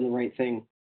if you've done the right thing.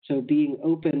 So being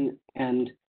open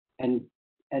and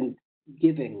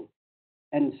giving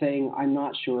and saying, I'm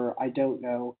not sure, I don't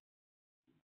know,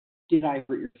 did I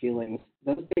hurt your feelings?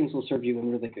 Those things will serve you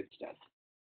in really good stead.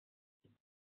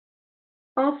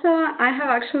 Also, I have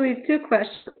actually two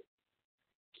questions.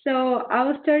 So I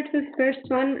will start with the first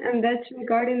one, and that's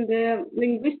regarding the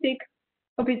linguistic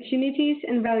opportunities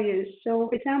and values. So,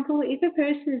 for example, if a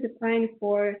person is applying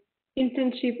for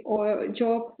internship or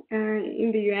job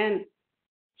in the UN,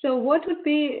 so what would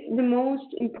be the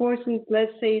most important,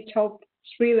 let's say, top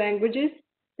 3 languages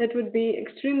that would be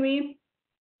extremely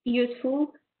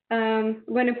useful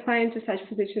when applying to such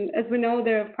positions? As we know,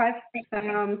 there are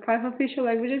 5 official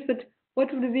languages, but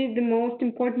what would be the most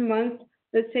important ones?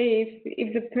 Let's say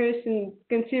if the person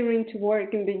considering to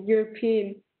work in the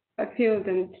European field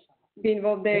and be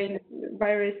involved there in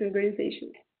various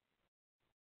organizations.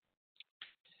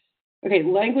 Okay,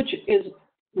 language is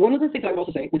one of the things I would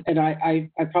also say, and I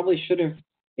probably should have,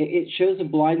 it shows a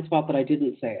blind spot that I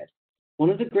didn't say it. One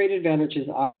of the great advantages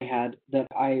I had that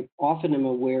I often am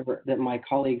aware that my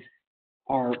colleagues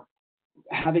are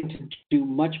having to do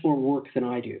much more work than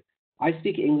I do. I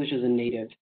speak English as a native,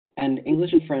 and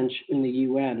English and French in the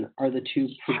UN are the 2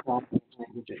 predominant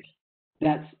languages.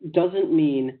 That doesn't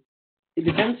mean, it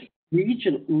depends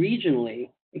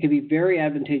regionally, it can be very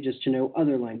advantageous to know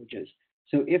other languages.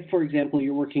 So if, for example,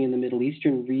 you're working in the Middle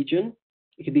Eastern region,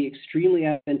 it can be extremely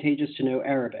advantageous to know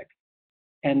Arabic,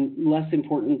 and less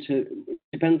important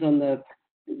depends on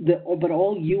but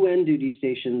all UN duty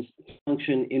stations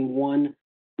function in one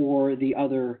or the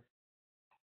other,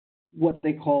 what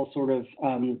they call sort of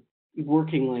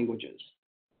working languages.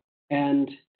 And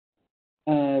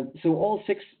so all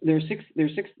 6, there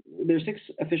are 6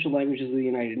 official languages of the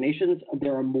United Nations.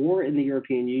 There are more in the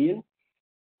European Union.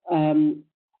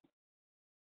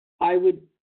 I would,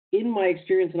 in my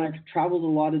experience, and I've traveled a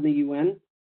lot in the UN,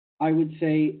 I would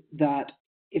say that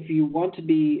if you want to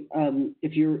be,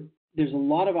 there's a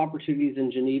lot of opportunities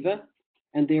in Geneva,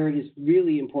 and there it is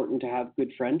really important to have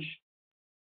good French.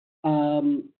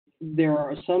 There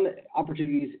are some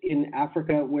opportunities in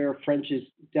Africa where French is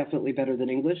definitely better than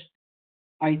English.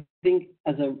 I think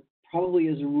probably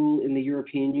as a rule in the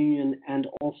European Union and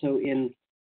also in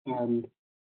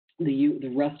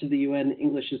the rest of the UN,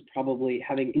 English is probably,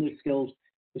 having English skills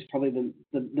is probably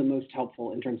the most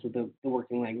helpful in terms of the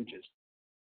working languages.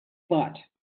 But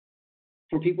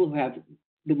for people who have,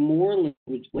 the more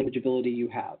language ability you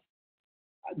have,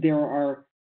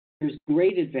 there's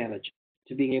great advantage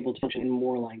to being able to function in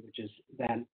more languages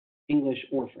than English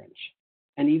or French.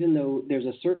 And even though there's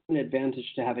a certain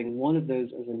advantage to having one of those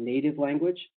as a native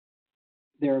language,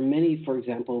 there are many, for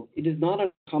example, it is not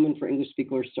uncommon for English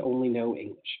speakers to only know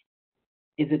English.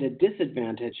 Is it a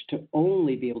disadvantage to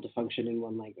only be able to function in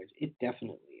one language? It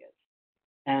definitely is.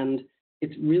 And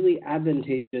it's really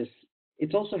advantageous.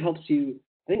 It also helps you,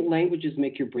 I think languages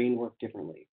make your brain work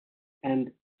differently.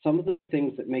 And some of the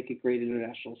things that make a great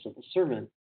international civil servant,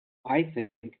 I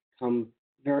think, come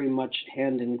very much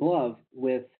hand in glove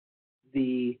with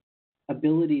the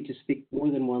ability to speak more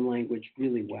than one language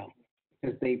really well,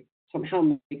 because they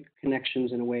somehow make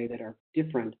connections in a way that are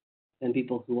different than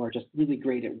people who are just really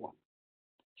great at one.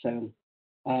 So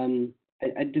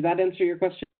did that answer your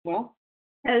question well?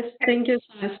 Yes, thank you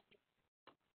so much.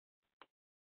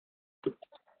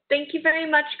 Thank you very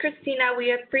much, Kristina.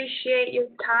 We appreciate your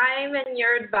time and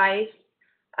your advice.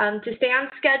 To stay on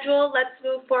schedule, let's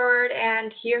move forward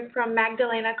and hear from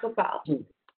Magdalena Kopal.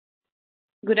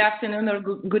 Good afternoon or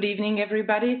good evening,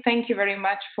 everybody. Thank you very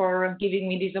much for giving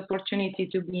me this opportunity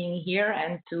to be here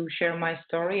and to share my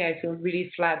story. I feel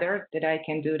really flattered that I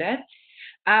can do that.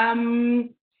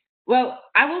 Well,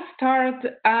 I will start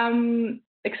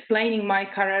explaining my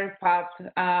career path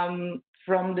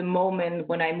from the moment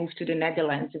when I moved to the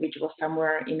Netherlands, which was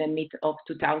somewhere in the mid of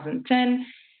 2010.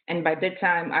 And by that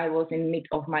time, I was in mid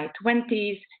of my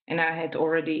 20s, and I had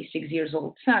already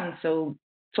 6-year-old son. So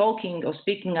talking or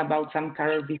speaking about some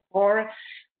career before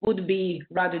would be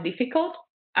rather difficult.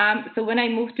 So when I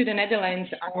moved to the Netherlands,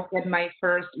 I had my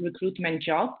first recruitment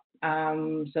job.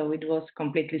 So it was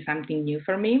completely something new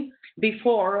for me.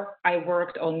 Before, I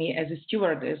worked only as a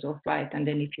stewardess or flight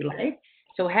attendant, if you like.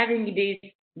 So having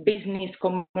this business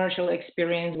commercial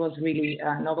experience was really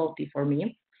a novelty for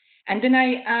me. And then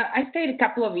I stayed a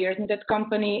couple of years in that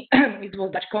company. It was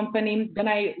a Dutch company. Then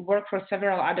I worked for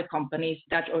several other companies,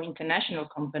 Dutch or international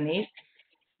companies.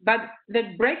 But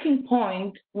the breaking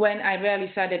point when I really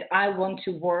decided I want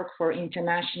to work for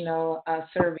international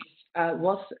service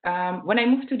was when I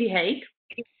moved to The Hague.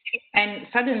 And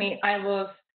suddenly I was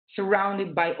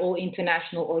surrounded by all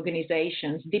international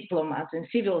organizations, diplomats and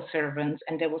civil servants.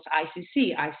 And there was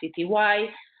ICC, ICTY,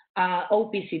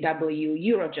 OPCW,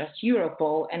 Eurojust,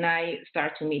 Europol, and I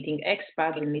started meeting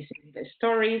expats and listening to their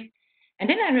stories. And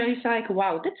then I realized, like,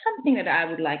 wow, that's something that I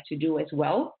would like to do as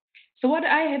well. So what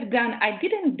I have done, I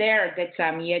didn't dare at that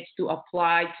time yet to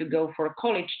apply to go for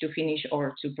college to finish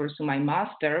or to pursue my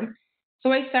master.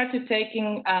 So I started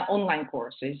taking online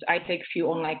courses. I take a few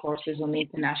online courses on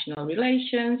international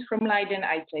relations from Leiden.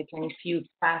 I taken a few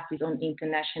classes on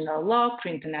international law,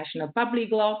 international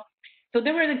public law. So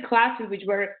there were the classes which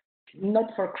were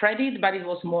not for credit, but it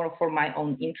was more for my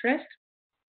own interest.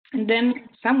 And then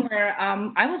somewhere,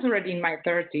 I was already in my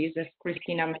 30s, as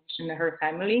Kristina mentioned, her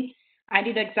family. I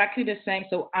did exactly the same.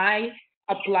 So I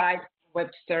applied for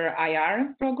Webster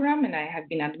IR program, and I have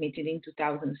been admitted in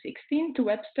 2016 to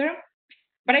Webster.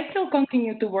 But I still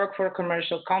continue to work for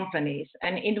commercial companies.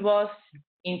 And it was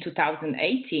in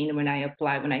 2018 when I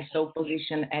applied, when I saw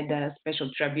position at the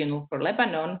Special Tribunal for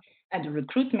Lebanon at the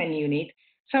recruitment unit.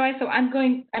 So I thought I'm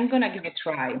gonna give it a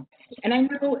try. And I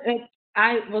know that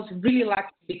I was really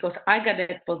lucky because I got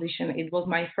that position. It was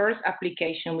my first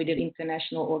application with an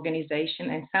international organization,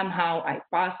 and somehow I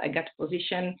passed. I got the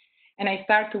position, and I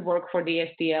started to work for the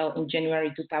STL in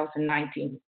January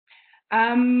 2019.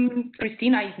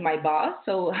 Kristina is my boss,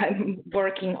 so I'm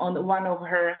working on one of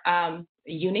her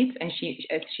units, and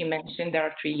as she mentioned, there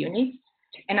are 3 units,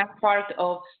 and I'm part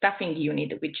of staffing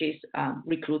unit, which is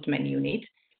recruitment unit.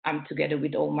 I'm together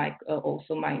with all my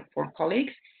also my 4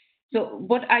 colleagues. So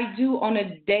what I do on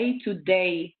a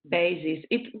day-to-day basis,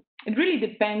 it really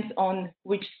depends on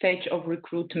which stage of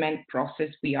recruitment process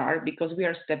we are, because we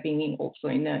are stepping in also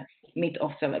in the mid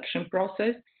of selection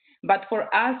process. But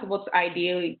for us, what's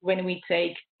ideal when we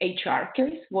take HR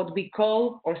case, what we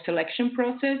call our selection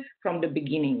process from the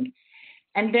beginning.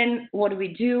 And then what we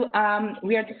do,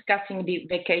 we are discussing the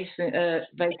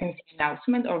vacancy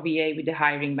announcement or VA with the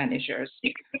hiring managers.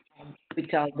 We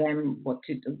tell them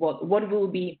what will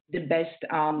be the best,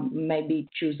 maybe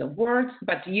choose of words,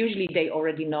 but usually they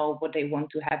already know what they want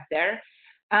to have there.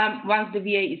 Once the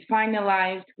VA is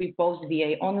finalized, we post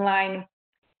VA online.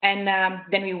 And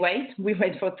then we wait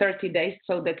for 30 days.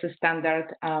 So that's a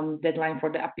standard deadline for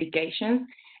the applications.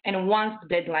 And once the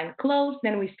deadline closed,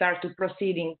 then we start to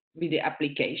proceeding with the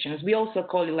applications. We also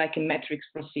call it like a metrics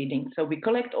proceeding. So we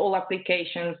collect all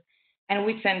applications and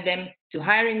we send them to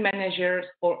hiring managers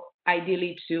or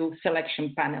ideally to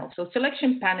selection panel. So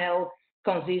selection panel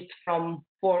consists from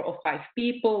 4 or 5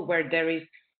 people where there is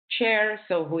chair,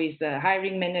 so who is the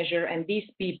hiring manager, and these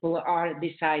people are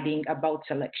deciding about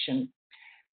selection.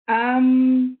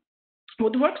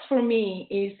 what works for me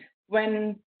is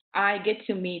when I get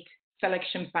to meet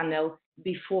selection panel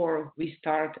before we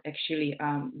start actually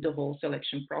the whole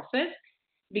selection process,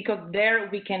 because there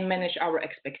we can manage our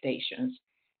expectations.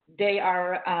 They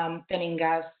are telling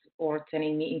us or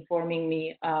telling me, informing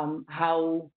me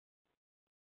how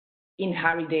in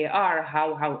hurry they are,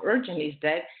 how urgent is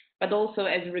that. But also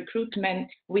as recruitment,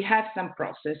 we have some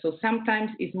process. So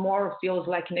sometimes it more feels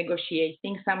like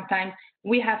negotiating. Sometimes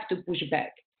we have to push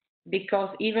back because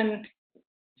even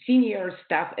senior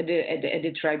staff at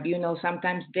the tribunal,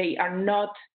 sometimes they are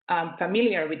not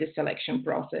familiar with the selection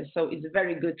process. So it's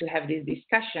very good to have this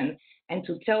discussion and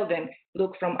to tell them,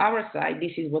 look, from our side,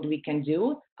 this is what we can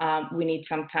do. We need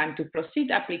some time to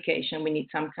proceed application. We need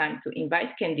some time to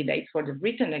invite candidates for the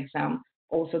written exam,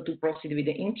 also to proceed with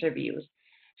the interviews.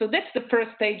 So that's the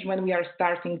first stage when we are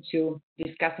starting to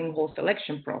discussing whole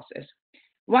selection process.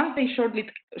 Once they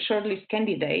shortlist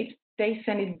candidates, they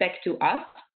send it back to us,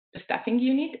 the staffing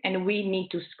unit, and we need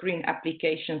to screen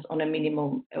applications on a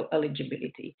minimum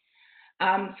eligibility.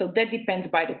 So that depends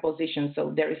by the position.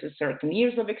 So there is a certain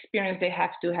years of experience they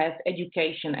have to have,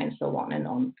 education, and so on and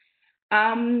on.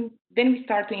 Then we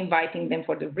start inviting them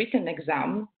for the written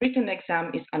exam. Written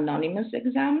exam is anonymous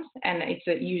exams, and it's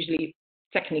usually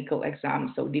technical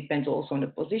exam. So it depends also on the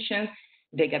position.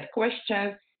 They get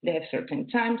questions. They have certain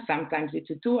time. Sometimes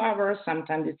it's 2 hours.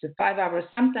 Sometimes it's 5 hours.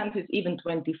 Sometimes it's even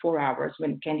 24 hours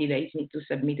when candidates need to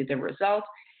submit the results.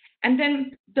 And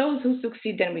then those who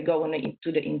succeed, then we go on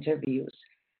to the interviews.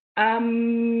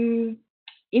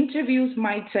 Interviews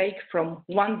might take from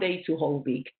 1 day to whole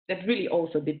week. That really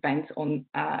also depends on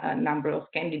a number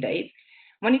of candidates.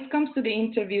 When it comes to the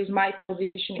interviews, my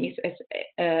position is as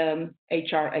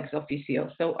HR ex officio.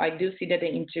 So I do see that the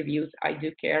interviews, I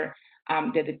do care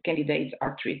that the candidates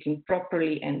are treated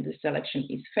properly and the selection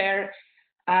is fair.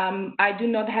 I do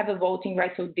not have a voting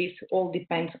right, so this all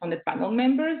depends on the panel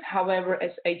members. However,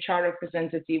 as HR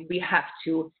representative, we have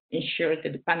to ensure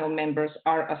that the panel members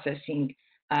are assessing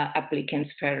applicants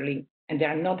fairly and they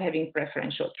are not having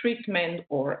preferential treatment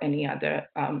or any other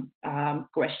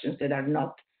questions that are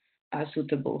not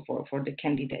suitable for the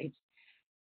candidates.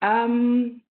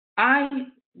 I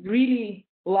really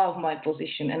love my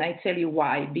position, and I tell you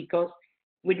why. Because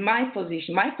with my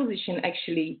position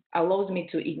actually allows me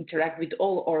to interact with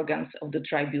all organs of the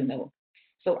tribunal.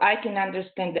 So I can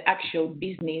understand the actual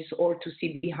business or to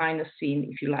see behind the scene,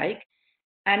 if you like.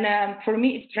 And for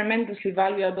me, it's tremendously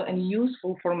valuable and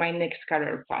useful for my next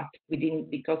career path within,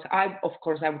 because of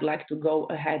course, I would like to go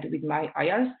ahead with my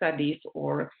IR studies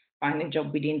or find a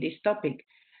job within this topic.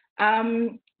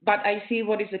 But I see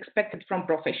what is expected from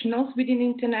professionals within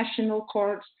international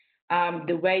courts,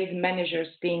 the way the managers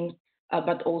think,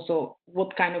 but also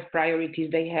what kind of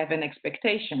priorities they have and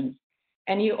expectations.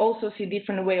 And you also see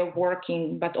different way of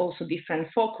working, but also different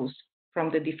focus from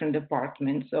the different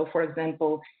departments. So for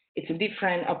example, it's a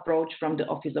different approach from the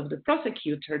Office of the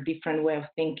Prosecutor, different way of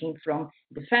thinking from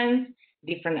defense,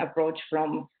 different approach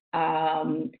from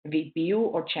VPU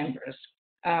or chambers.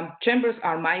 Chambers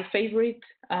are my favorite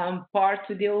part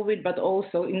to deal with, but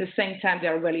also in the same time, they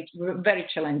are very, very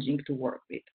challenging to work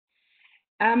with.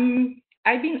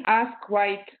 I've been asked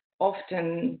quite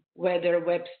often whether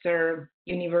Webster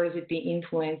University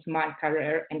influenced my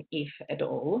career and if at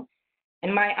all.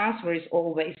 And my answer is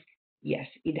always yes,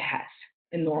 it has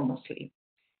enormously,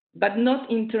 but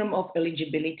not in terms of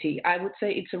eligibility. I would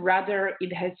say it's rather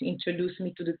it has introduced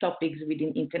me to the topics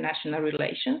within international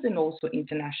relations and also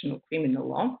international criminal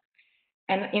law.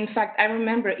 And in fact, I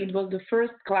remember it was the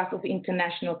first class of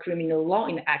international criminal law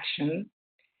in action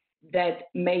that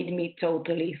made me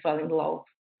totally fall in love.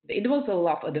 It was a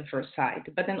love at the first sight,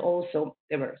 but then also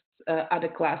there were other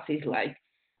classes like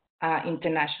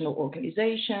international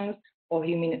organizations or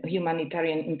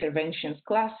humanitarian interventions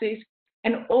classes,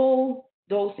 and all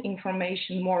those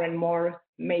information more and more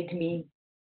made me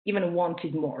even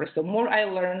wanted more. So more I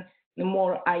learned, the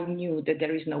more I knew that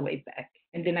there is no way back,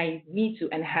 and then I need to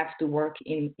and have to work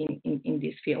in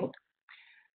this field.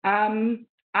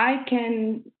 I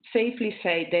can safely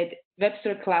say that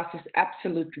Webster classes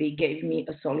absolutely gave me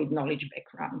a solid knowledge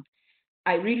background.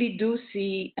 I really do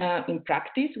see in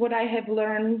practice what I have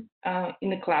learned in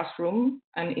the classroom,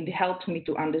 and it helps me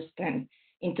to understand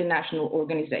international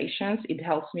organizations. It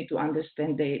helps me to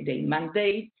understand their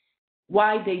mandate,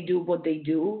 why they do what they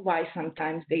do, why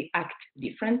sometimes they act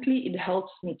differently. It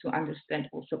helps me to understand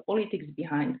also politics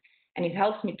behind, and it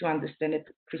helps me to understand that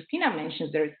Kristina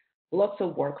mentions there is lots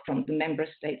of work from the member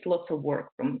states, lots of work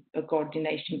from a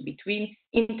coordination between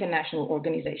international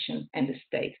organizations and the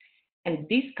states. And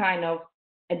this kind of,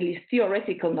 at least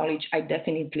theoretical knowledge, I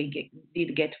definitely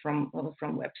did get from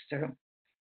Webster.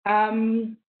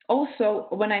 Also,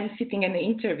 when I'm sitting in the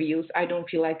interviews, I don't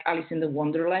feel like Alice in the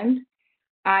Wonderland.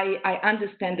 I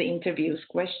understand the interview's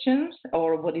questions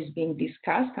or what is being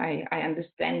discussed. I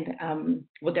understand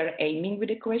what they're aiming with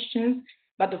the questions,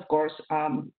 but of course,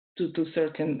 to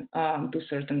certain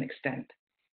extent.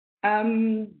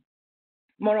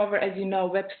 Moreover, as you know,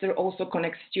 Webster also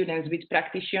connects students with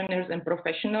practitioners and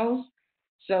professionals,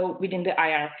 so within the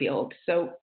IR field.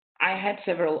 So I had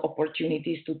several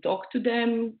opportunities to talk to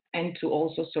them and to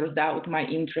also sort out my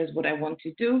interests, what I want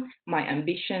to do, my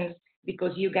ambitions,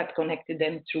 because you got connected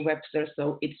them through Webster,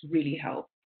 so it's really helped.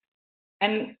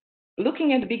 And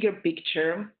looking at the bigger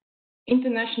picture,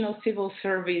 international civil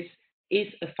service is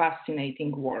a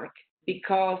fascinating work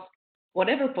because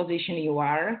whatever position you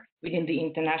are within the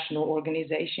international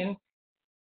organization,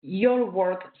 your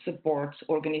work supports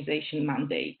organization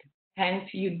mandate. Hence,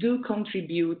 you do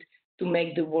contribute to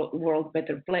make the world a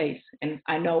better place. And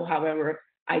I know, however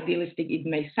idealistic it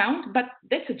may sound, but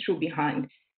that's the truth behind.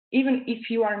 Even if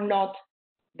you are not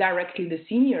directly the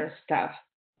senior staff,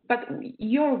 but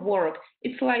your work,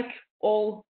 it's like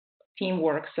all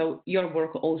teamwork. So your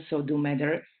work also do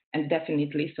matter and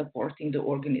definitely supporting the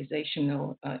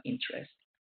organizational interest.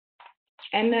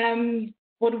 And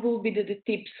what will be the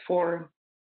tips for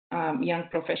young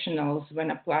professionals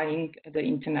when applying the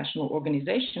international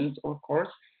organizations or course?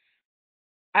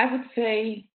 I would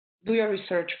say do your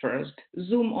research first.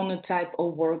 Zoom on the type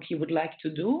of work you would like to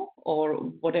do or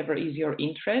whatever is your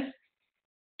interest.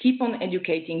 Keep on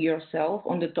educating yourself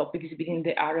on the topics within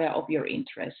the area of your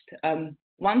interest.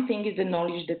 One thing is the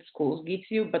knowledge that schools give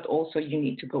you, but also you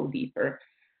need to go deeper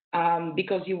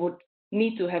because you would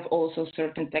need to have also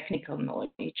certain technical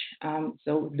knowledge.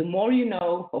 So the more you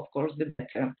know, of course, the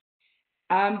better.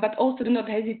 But also do not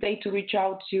hesitate to reach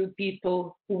out to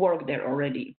people who work there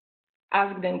already.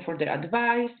 Ask them for their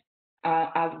advice,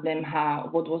 ask them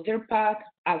what was their path,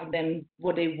 ask them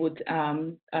what they would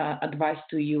advise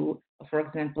to you, for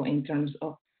example, in terms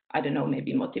of, I don't know,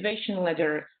 maybe motivation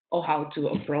letter or how to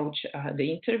approach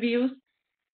the interviews.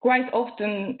 Quite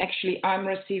often, actually, I'm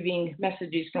receiving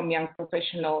messages from young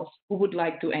professionals who would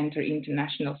like to enter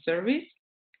international service,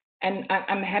 and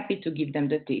I'm happy to give them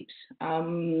the tips.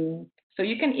 So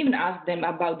you can even ask them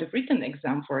about the written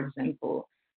exam, for example,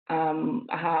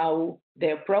 how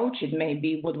they approach it,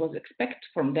 maybe what was expected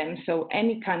from them. So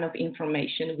any kind of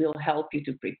information will help you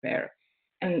to prepare.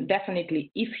 And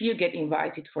definitely, if you get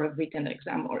invited for a written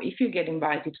exam or if you get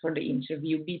invited for the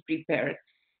interview, be prepared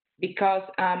because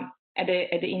at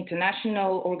the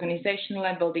international organization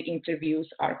level, the interviews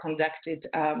are conducted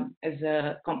as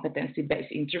a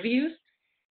competency-based interviews.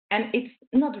 And it's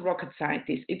not rocket science.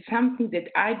 It's something that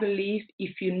I believe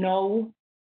if you know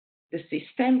the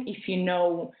system, if you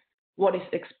know what is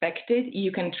expected,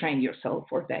 you can train yourself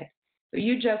for that. So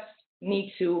you just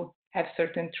need to have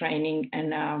certain training,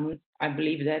 and I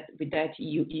believe that with that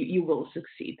you will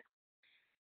succeed.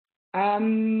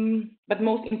 But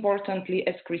most importantly,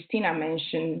 as Kristina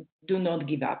mentioned, do not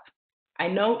give up. I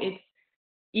know it's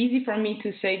easy for me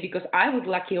to say because I was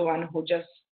lucky one who just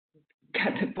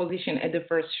got the position at the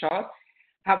first shot.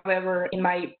 However, in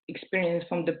my experience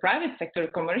from the private sector,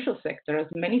 commercial sectors,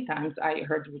 many times I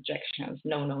heard rejections,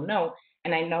 no, no, no.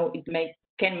 And I know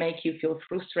can make you feel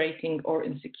frustrating or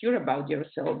insecure about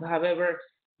yourself. However,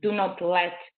 do not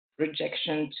let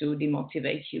rejection to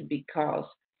demotivate you because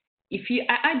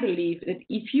I believe that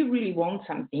if you really want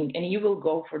something and you will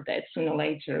go for that sooner or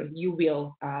later, you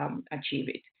will achieve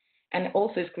it. And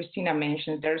also, as Kristina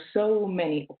mentioned, there are so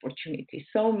many opportunities,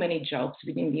 so many jobs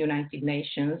within the United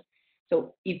Nations.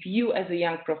 So if you as a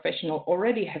young professional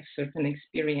already have certain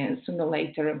experience, sooner or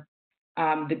later,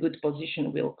 the good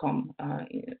position will come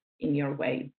in your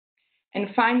way.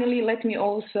 And finally, let me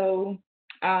also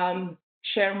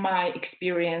share my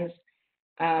experience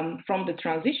from the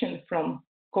transition from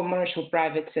commercial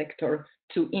private sector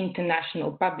to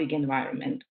international public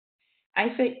environment. I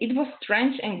say it was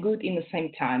strange and good in the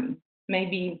same time.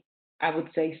 Maybe I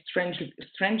would say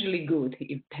strangely good,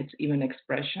 if that's even an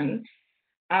expression,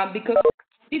 because I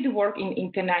did work in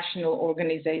international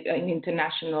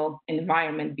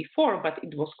environment before, but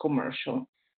it was commercial.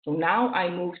 So now I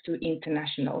moved to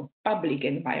international public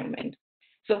environment.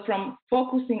 So from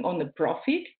focusing on the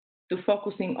profit to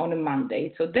focusing on a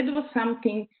mandate. So that was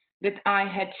something that I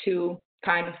had to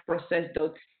kind of process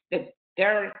that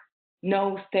there are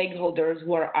no stakeholders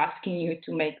who are asking you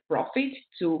to make profit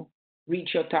to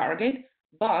reach your target,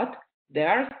 but there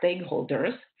are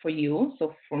stakeholders for you.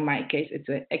 So for my case, it's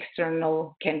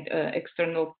external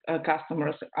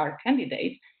customers are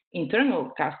candidates,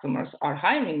 internal customers are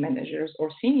hiring managers or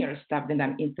senior staff that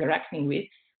I'm interacting with,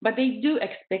 but they do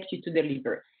expect you to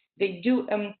deliver. they do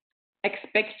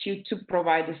expect you to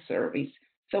provide a service.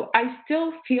 So I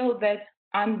still feel that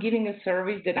I'm giving a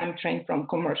service that I'm trained from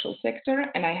commercial sector,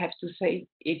 and I have to say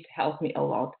it helped me a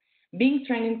lot. Being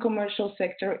trained in commercial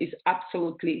sector is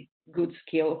absolutely good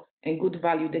skill and good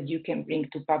value that you can bring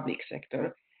to public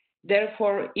sector.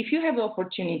 Therefore, if you have the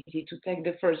opportunity to take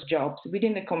the first jobs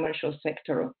within the commercial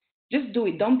sector, just do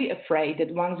it. Don't be afraid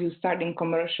that once you start in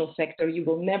commercial sector, you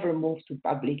will never move to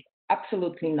public.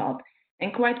 Absolutely not.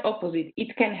 And quite opposite,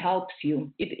 it can help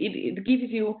you. It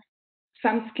gives you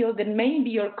some skill that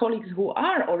maybe your colleagues who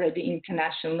are already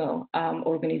international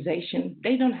organization,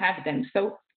 they don't have them.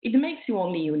 So it makes you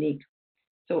only unique.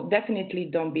 So definitely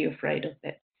don't be afraid of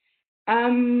that.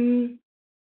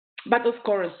 But of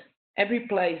course, every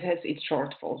place has its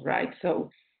shortfalls, right? So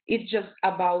it's just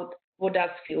about what does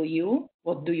feel you,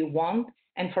 what do you want.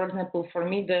 And for example, for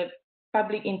me, the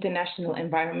public international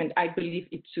environment, I believe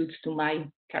it suits to my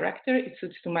character, it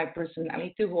suits to my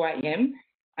personality, who I am.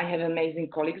 I have amazing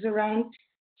colleagues around.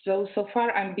 So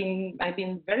far I've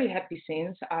been very happy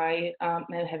since am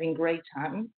having great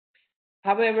time.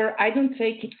 However, I don't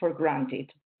take it for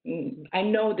granted. I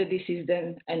know that this is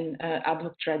then an ad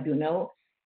hoc tribunal,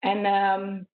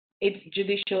 and its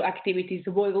judicial activities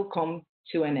will come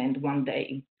to an end one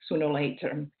day, sooner or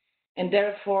later. And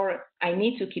therefore, I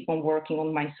need to keep on working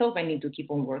on myself. I need to keep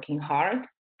on working hard.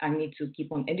 I need to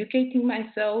keep on educating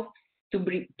myself to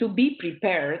be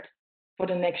prepared for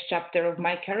the next chapter of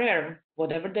my career,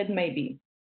 whatever that may be.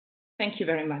 Thank you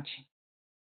very much.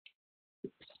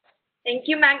 Thank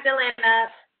you, Magdalena.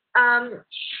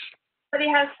 Anybody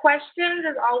has questions,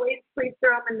 as always, please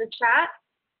throw them in the chat.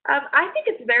 I think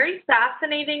it's very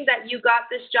fascinating that you got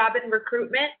this job in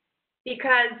recruitment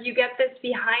because you get this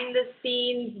behind the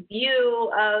scenes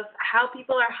view of how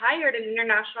people are hired in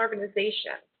international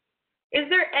organizations. Is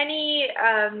there any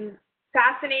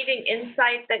fascinating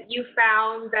insight that you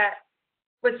found that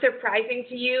was surprising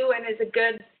to you and is a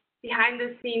good behind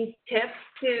the scenes tip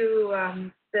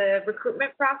to the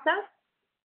recruitment process?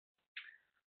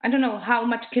 I don't know how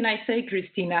much can I say,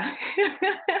 Kristina.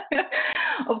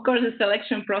 Of course, the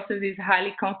selection process is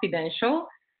highly confidential.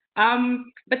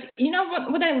 But you know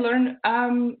what I learned?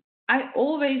 I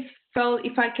always felt,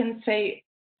 if I can say,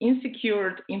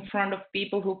 insecure in front of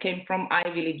people who came from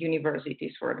Ivy League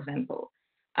universities, for example.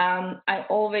 I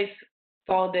always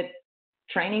thought that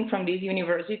training from these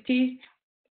universities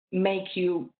make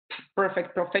you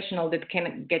perfect professional that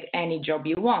can get any job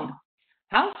you want.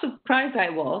 How surprised I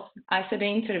was. I said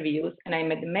interviews and I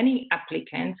met many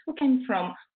applicants who came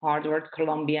from Harvard,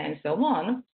 Columbia, and so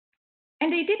on,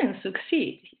 and they didn't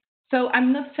succeed. So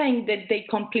I'm not saying that they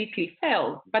completely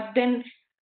failed, but then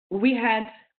we had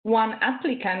one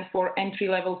applicant for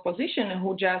entry-level position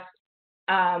who just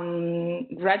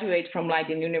graduated from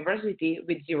Leiden University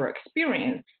with zero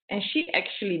experience, and she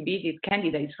actually beat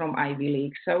candidates from Ivy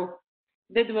League. So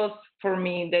that was for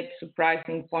me that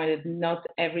surprising point that not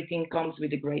everything comes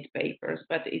with the great papers,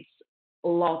 but it's a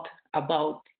lot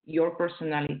about your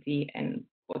personality and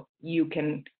what you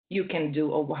can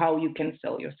do or how you can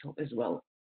sell yourself as well.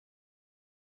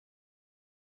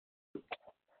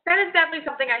 That is definitely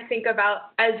something I think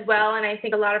about as well, and I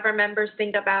think a lot of our members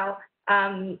think about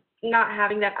not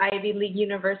having that Ivy League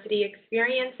university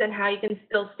experience and how you can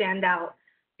still stand out.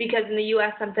 Because in the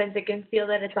U.S., sometimes it can feel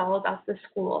that it's all about the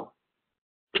school.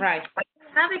 Right. I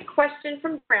have a question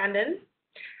from Brandon.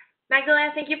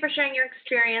 Magdalena, thank you for sharing your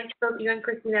experience. Both you and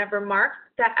Kristina have remarked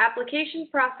that application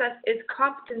process is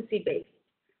competency-based.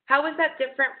 How is that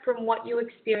different from what you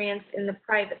experienced in the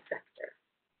private sector?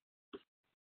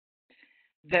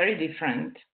 Very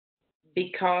different,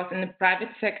 because in the private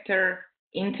sector,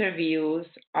 interviews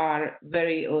are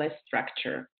very less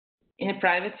structured. In the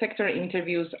private sector,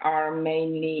 interviews are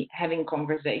mainly having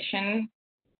conversation,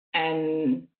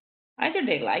 and either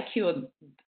they like you or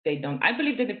they don't. I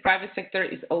believe that the private sector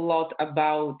is a lot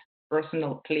about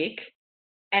personal click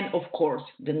and, of course,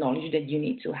 the knowledge that you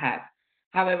need to have.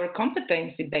 However,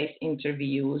 competency-based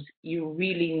interviews, you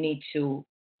really need to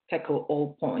tackle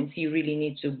all points. You really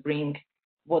need to bring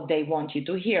what they want you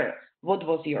to hear. What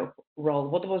was your role?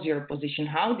 What was your position?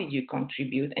 How did you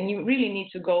contribute? And you really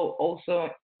need to go also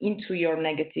into your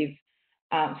negative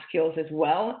skills as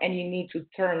well, and you need to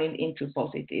turn it into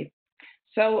positive.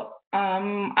 So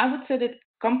I would say that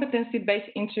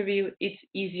competency-based interview, it's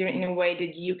easier in a way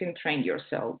that you can train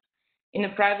yourself. In the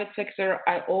private sector,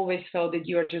 I always felt that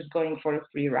you're just going for a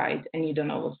free ride and you don't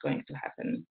know what's going to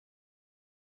happen.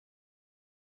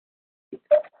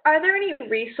 Are there any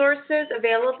resources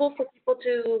available for people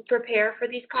to prepare for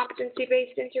these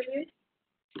competency-based interviews?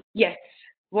 Yes,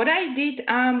 What I did,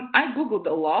 I Googled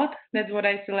a lot. That's what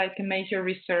I feel like a major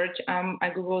research.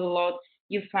 I Googled a lot.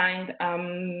 You find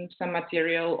some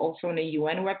material also on the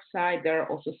UN website. There are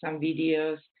also some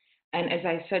videos. And as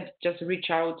I said, just reach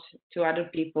out to other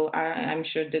people. I'm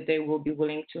sure that they will be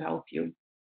willing to help you.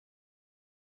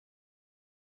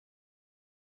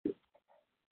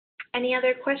 Any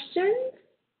other questions?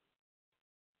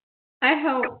 I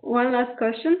have one last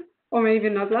question, or maybe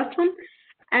not last one,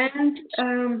 and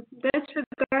that's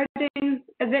regarding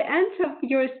at the end of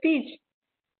your speech.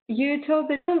 You told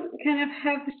that you kind of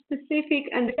have a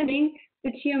specific understanding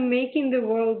that you're making the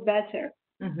world better.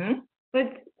 Mm-hmm.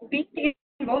 But being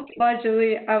involved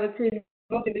largely, I would say,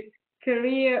 involved in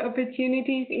career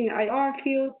opportunities in IR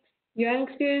field, UN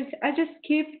experience, I just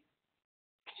keep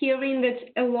hearing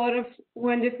that a lot of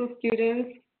wonderful students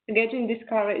are getting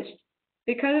discouraged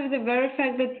because of the very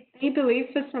fact that they believe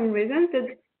for some reason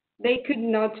that they could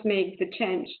not make the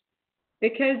change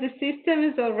because the system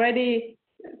is already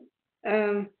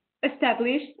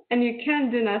established and you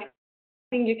can't do nothing.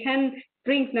 You can't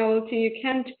bring novelty. You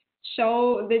can't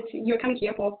show that you're coming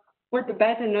here for the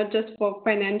better, not just for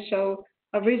financial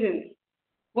reasons.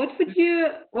 What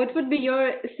would be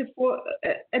your support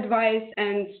advice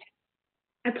and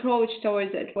approach towards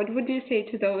it? What would you say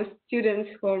to those students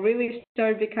who really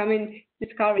start becoming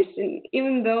discouraged? And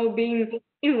even though being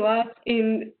in love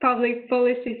in public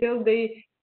policy field, they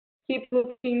keep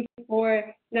looking for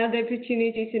another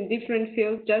opportunities in different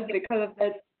fields just because of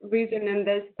that reason and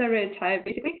that stereotype.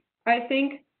 Basically, I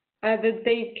think that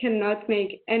they cannot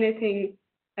make anything,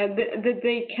 that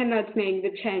they cannot make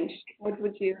the change. What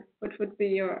would be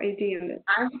your idea on that?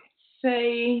 I would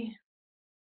say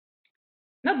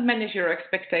not manage your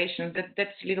expectations.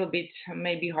 That's a little bit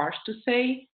maybe harsh to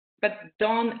say, but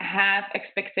don't have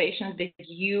expectations that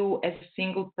you as a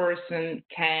single person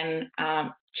can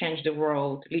change the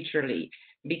world literally,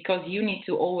 because you need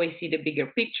to always see the bigger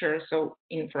picture. So,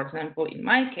 for example, in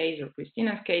my case or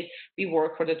Kristina's case, we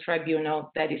work for the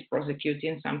tribunal that is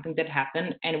prosecuting something that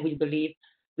happened, and we believe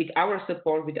with our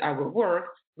support, with our work,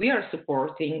 we are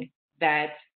supporting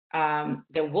that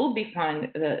there will be found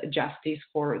justice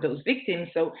for those victims.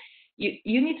 So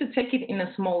you need to take it in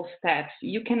a small steps.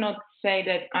 You cannot say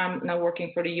that I'm now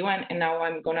working for the UN and now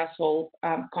I'm going to solve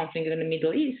conflict in the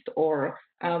Middle East or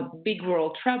big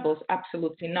world troubles.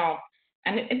 Absolutely not.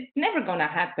 And it's never going to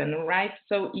happen, right?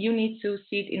 So you need to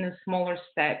see it in a smaller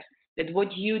steps, that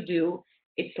what you do,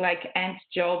 it's like ant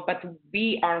job, but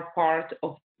we are part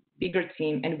of bigger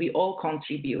team and we all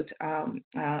contribute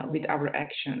with our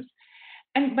actions.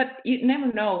 But you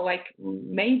never know, like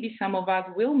maybe some of us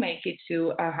will make it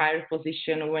to a higher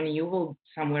position when you will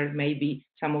somewhere, maybe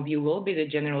some of you will be the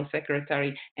general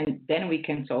secretary, and then we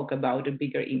can talk about a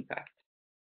bigger impact.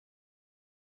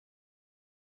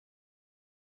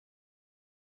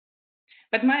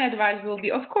 But my advice will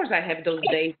be, of course, I have those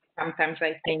days. Sometimes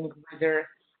I think whether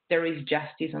there is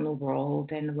justice on the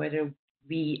world and whether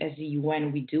we as the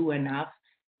UN, we do enough.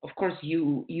 Of course,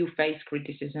 you face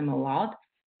criticism a lot,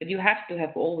 but you have to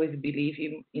have always belief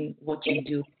in what you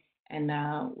do and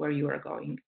where you are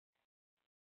going.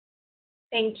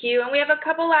 Thank you. And we have a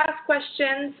couple last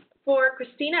questions for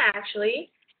Kristina,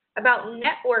 actually, about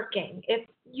networking. If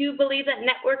you believe that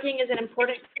networking is an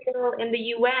important skill in the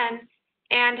UN,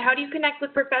 and how do you connect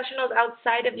with professionals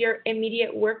outside of your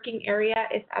immediate working area,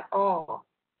 if at all?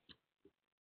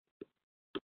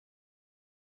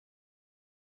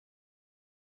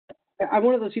 I'm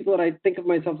one of those people that I think of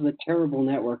myself as a terrible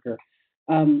networker.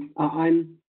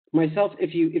 I'm myself.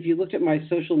 If you looked at my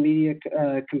social media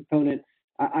component,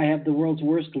 I have the world's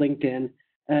worst LinkedIn.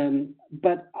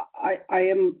 But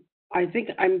I think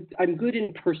I'm good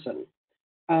in person,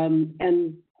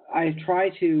 and I try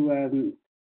to.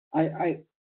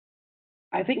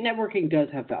 I think networking does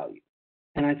have value,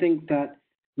 and I think that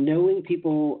knowing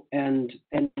people and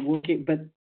working, but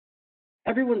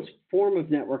everyone's form of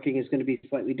networking is going to be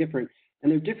slightly different,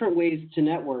 and there are different ways to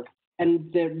network,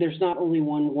 and there's not only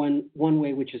one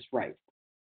way which is right.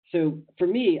 So for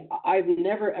me, I've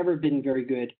never ever been very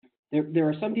good. There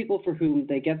are some people for whom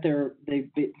they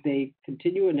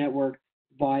continue a network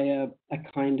via a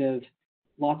kind of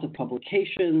lots of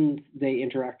publications. They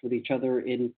interact with each other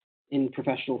in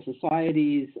professional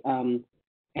societies, and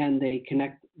they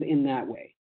connect in that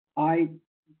way.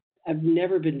 I've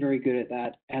never been very good at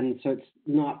that, and so it's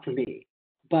not for me.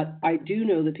 But I do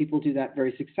know that people do that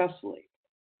very successfully.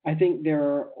 I think there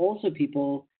are also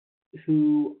people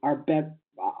who are better.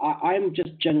 I'm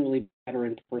just generally better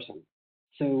in person.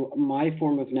 So my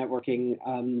form of networking,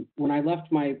 when I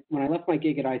left my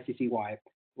gig at ICCY,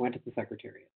 went to the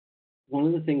Secretariat. One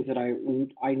of the things that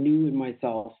I knew in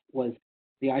myself was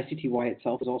the ICTY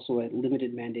itself is also a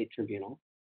limited mandate tribunal.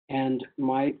 And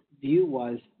my view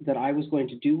was that I was going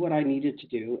to do what I needed to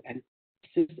do and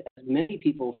assist as many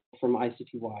people from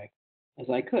ICTY as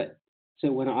I could.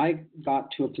 So when I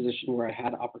got to a position where I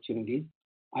had opportunities,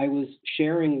 I was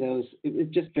sharing those. It was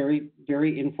just very,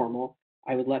 very informal.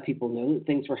 I would let people know that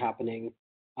things were happening.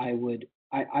 I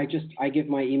give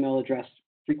my email address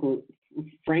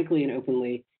frankly and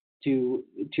openly to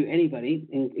anybody,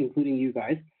 including you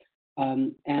guys.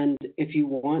 And if you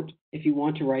want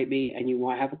to write me and you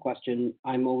have a question,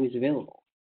 I'm always available.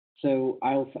 So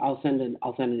I'll send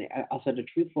a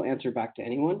truthful answer back to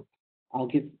anyone. I'll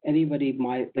give anybody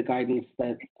the guidance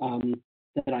that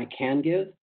I can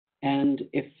give, and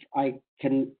if I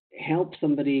can help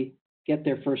somebody get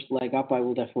their first leg up, I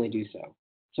will definitely do so.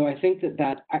 So I think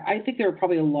I think there are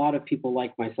probably a lot of people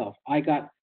like myself. I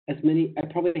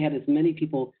probably had as many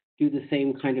people do the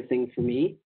same kind of thing for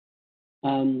me.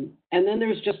 And then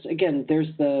there's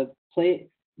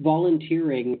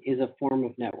volunteering is a form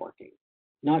of networking,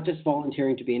 not just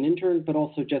volunteering to be an intern, but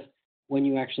also just when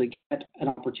you actually get an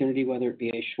opportunity, whether it be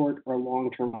a short or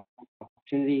long-term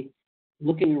opportunity,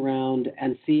 looking around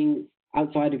and seeing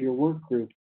outside of your work group,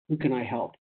 who can I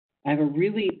help? I have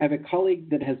a colleague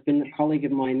that has been a colleague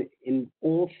of mine in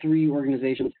all 3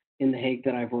 organizations in The Hague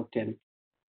that I've worked in.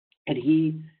 And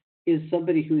he is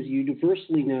somebody who is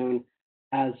universally known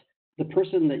as the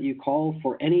person that you call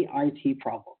for any IT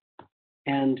problem.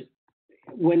 And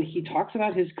when he talks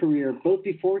about his career, both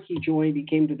before he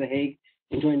came to The Hague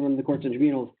and joined one of the courts and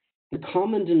tribunals, the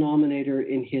common denominator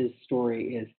in his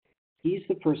story is he's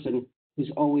the person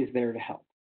who's always there to help.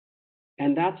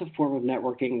 And that's a form of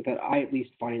networking that I at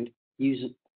least find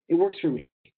it works for me.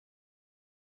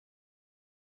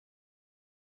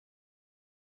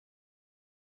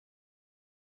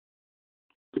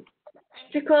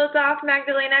 To close off,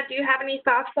 Magdalena, do you have any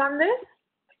thoughts on this?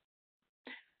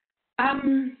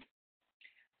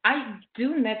 I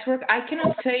do network. I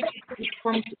cannot say it's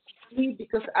from me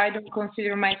because I don't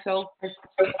consider myself as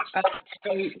a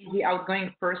very easy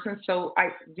outgoing person, so I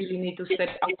really need to step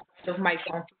outside of my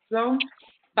comfort zone.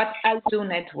 But I do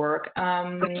network.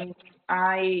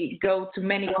 I go to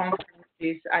many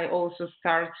conferences. I also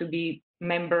start to be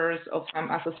members of some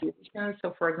associations.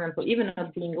 So, for example, even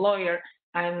not being a lawyer,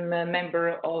 I'm a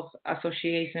member of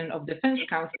Association of Defense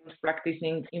Counsels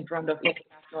practicing in front of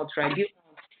international tribunals.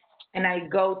 And I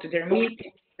go to their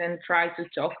meetings and try to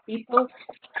talk to people.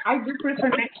 I do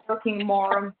prefer networking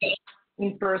more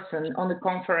in person on the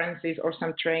conferences or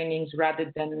some trainings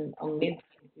rather than on LinkedIn.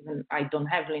 Even I don't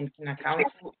have LinkedIn account.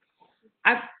 So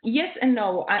yes and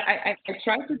no. I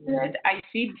try to do it. I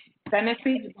see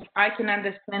benefits, but I can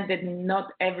understand that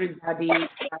not everybody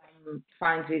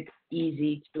finds it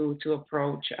easy to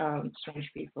approach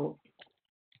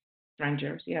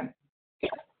strangers. Yeah.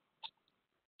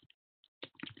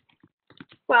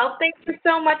 Well, thank you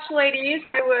so much, ladies.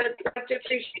 I would like to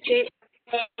appreciate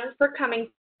everyone for coming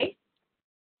today.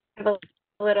 Have a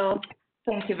little.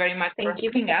 Thank you very much for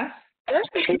giving us.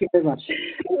 Thank you very much.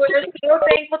 We're so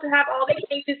thankful to have all these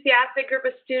enthusiastic group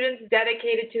of students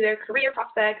dedicated to their career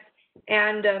prospects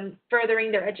and furthering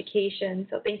their education.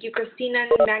 So thank you, Kristina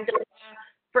and Magdalena,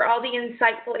 for all the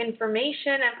insightful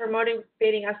information and for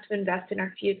motivating us to invest in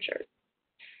our future.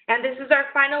 And this is our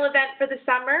final event for the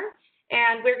summer,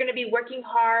 and we're going to be working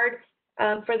hard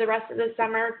for the rest of the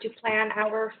summer to plan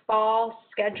our fall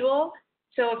schedule.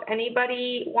 So if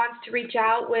anybody wants to reach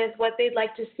out with what they'd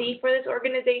like to see for this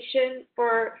organization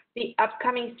for the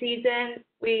upcoming season,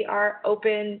 we are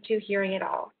open to hearing it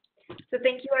all. So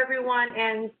thank you, everyone,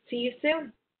 and see you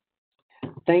soon.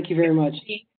 Thank you very much.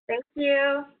 Thank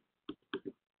you.